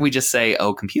movie magic, we just say,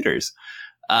 oh, computers.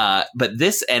 But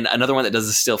this and another one that does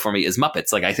this still for me is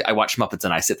Muppets. Like I watch Muppets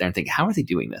and I sit there and think, how are they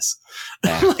doing this?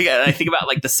 And I think about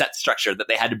like the set structure that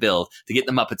they had to build to get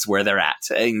the Muppets where they're at,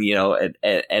 and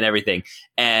everything.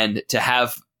 And to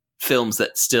have films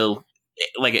that still,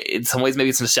 like, in some ways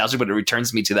maybe it's nostalgic, but it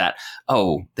returns me to that.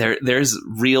 Oh, there's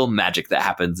real magic that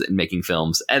happens in making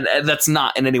films, and that's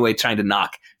not in any way trying to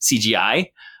knock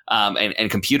CGI and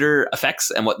computer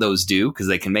effects and what those do, because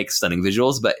they can make stunning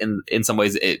visuals. But in some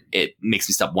ways, it makes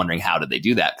me stop wondering how did they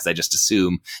do that, because I just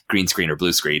assume green screen or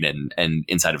blue screen and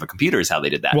inside of a computer is how they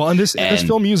did that. Well, and this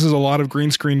film uses a lot of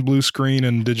green screen, blue screen,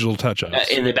 and digital touch-ups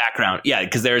in the background. Yeah,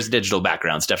 because there's digital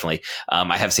backgrounds definitely.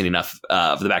 I have seen enough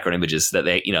of the background images that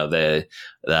they,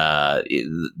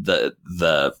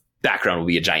 the background will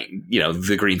be a giant,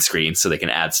 the green screen, so they can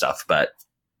add stuff, but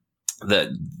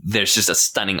there's just a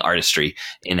stunning artistry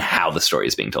in how the story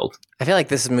is being told. I feel like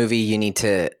this movie, you need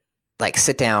to like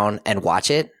sit down and watch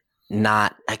it,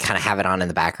 not kind of have it on in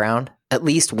the background at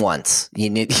least once. You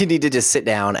need to just sit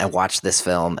down and watch this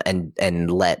film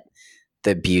and let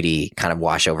the beauty kind of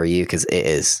wash over you, because it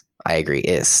is, I agree,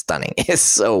 it is stunning. It's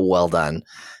so well done.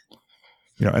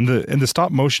 And the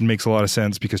stop motion makes a lot of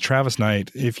sense because Travis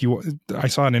Knight, I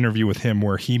saw an interview with him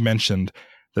where he mentioned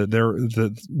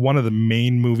that one of the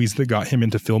main movies that got him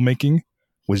into filmmaking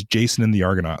was Jason and the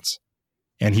Argonauts,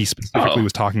 and he specifically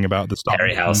was talking about the stop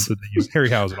Harryhouse that they used,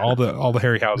 Harryhouse, and all the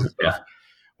Harryhouse stuff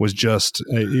was just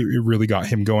it really got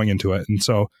him going into it, and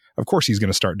so of course he's going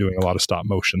to start doing a lot of stop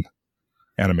motion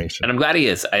animation, and I'm glad he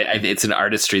is. It's an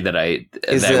artistry that I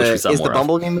wish we saw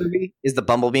more of. Is the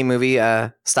Bumblebee movie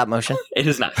stop motion? It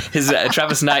is not. His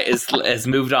Travis Knight has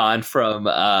moved on from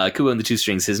Kubo and the Two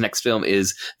Strings. His next film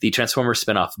is the Transformers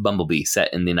spinoff Bumblebee,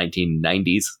 set in the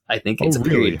 1990s. I think it's a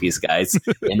period piece, guys,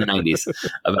 in the 90s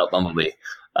about Bumblebee,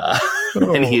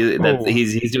 and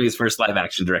he's doing his first live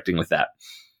action directing with that.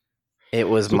 It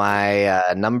was my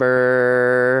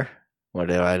number. What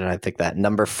did I pick? That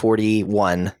number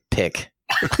 41 pick.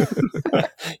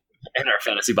 In our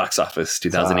fantasy box office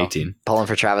 2018. Pulling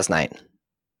for Travis Knight.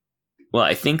 Well,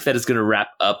 I think that is going to wrap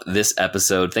up this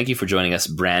episode. Thank you for joining us,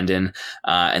 Brandon,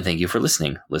 and thank you for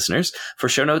listening, listeners. For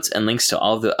show notes and links to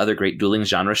all of the other great dueling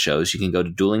genre shows, you can go to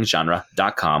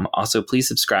duelinggenre.com. Also, please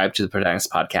subscribe to the Protagonist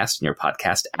Podcast in your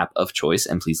podcast app of choice,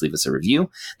 and please leave us a review.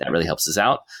 That really helps us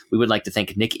out. We would like to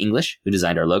thank Nick English, who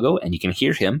designed our logo, and you can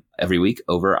hear him every week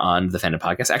over on the Fandom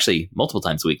Podcast. Actually, multiple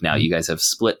times a week now. You guys have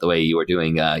split the way you are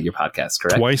doing your podcast,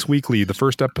 correct? Twice weekly. The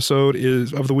first episode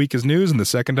of the week is news, and the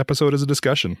second episode is a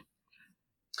discussion.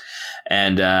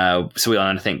 And so we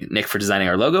want to thank Nick for designing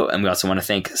our logo. And we also want to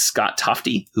thank Scott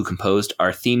Tofty, who composed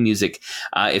our theme music.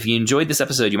 If you enjoyed this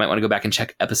episode, you might want to go back and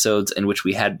check episodes in which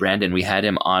we had Brandon. We had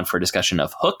him on for a discussion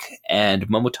of Hook and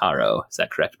Momotaro. Is that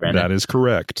correct, Brandon? That is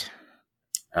correct.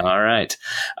 All right.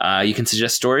 You can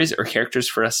suggest stories or characters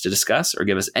for us to discuss or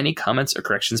give us any comments or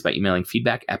corrections by emailing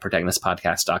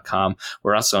feedback@protagonistpodcast.com.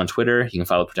 We're also on Twitter. You can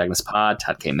follow Protagonist Pod,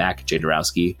 Todd K. Mack, Jay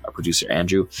Dorowski. Our producer,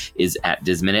 Andrew, is at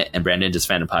DizMinute. And Brandon, does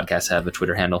Fandom Podcast have a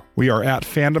Twitter handle? We are at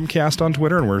FandomCast on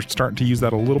Twitter, and we're starting to use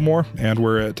that a little more. And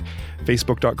we're at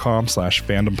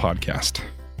facebook.com/fandompodcast.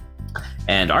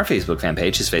 And our Facebook fan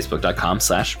page is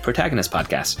facebook.com/Protagonist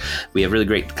Podcast. We have really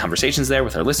great conversations there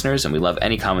with our listeners, and we love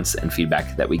any comments and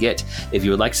feedback that we get. If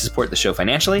you would like to support the show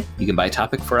financially, you can buy a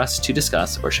topic for us to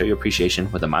discuss or show your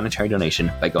appreciation with a monetary donation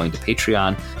by going to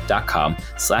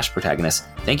patreon.com/Protagonist.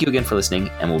 Thank you again for listening,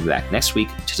 and we'll be back next week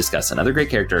to discuss another great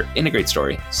character in a great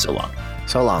story. So long.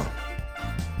 So long.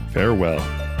 Farewell.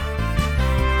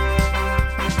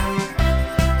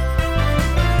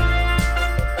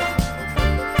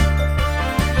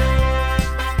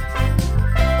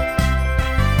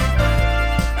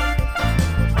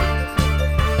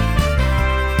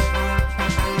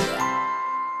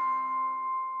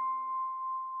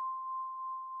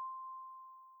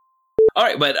 All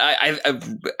right, but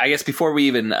I guess before we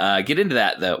even get into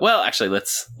that, though, well, actually,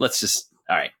 let's just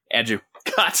all right, Andrew,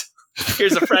 cut.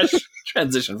 Here's a fresh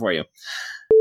transition for you.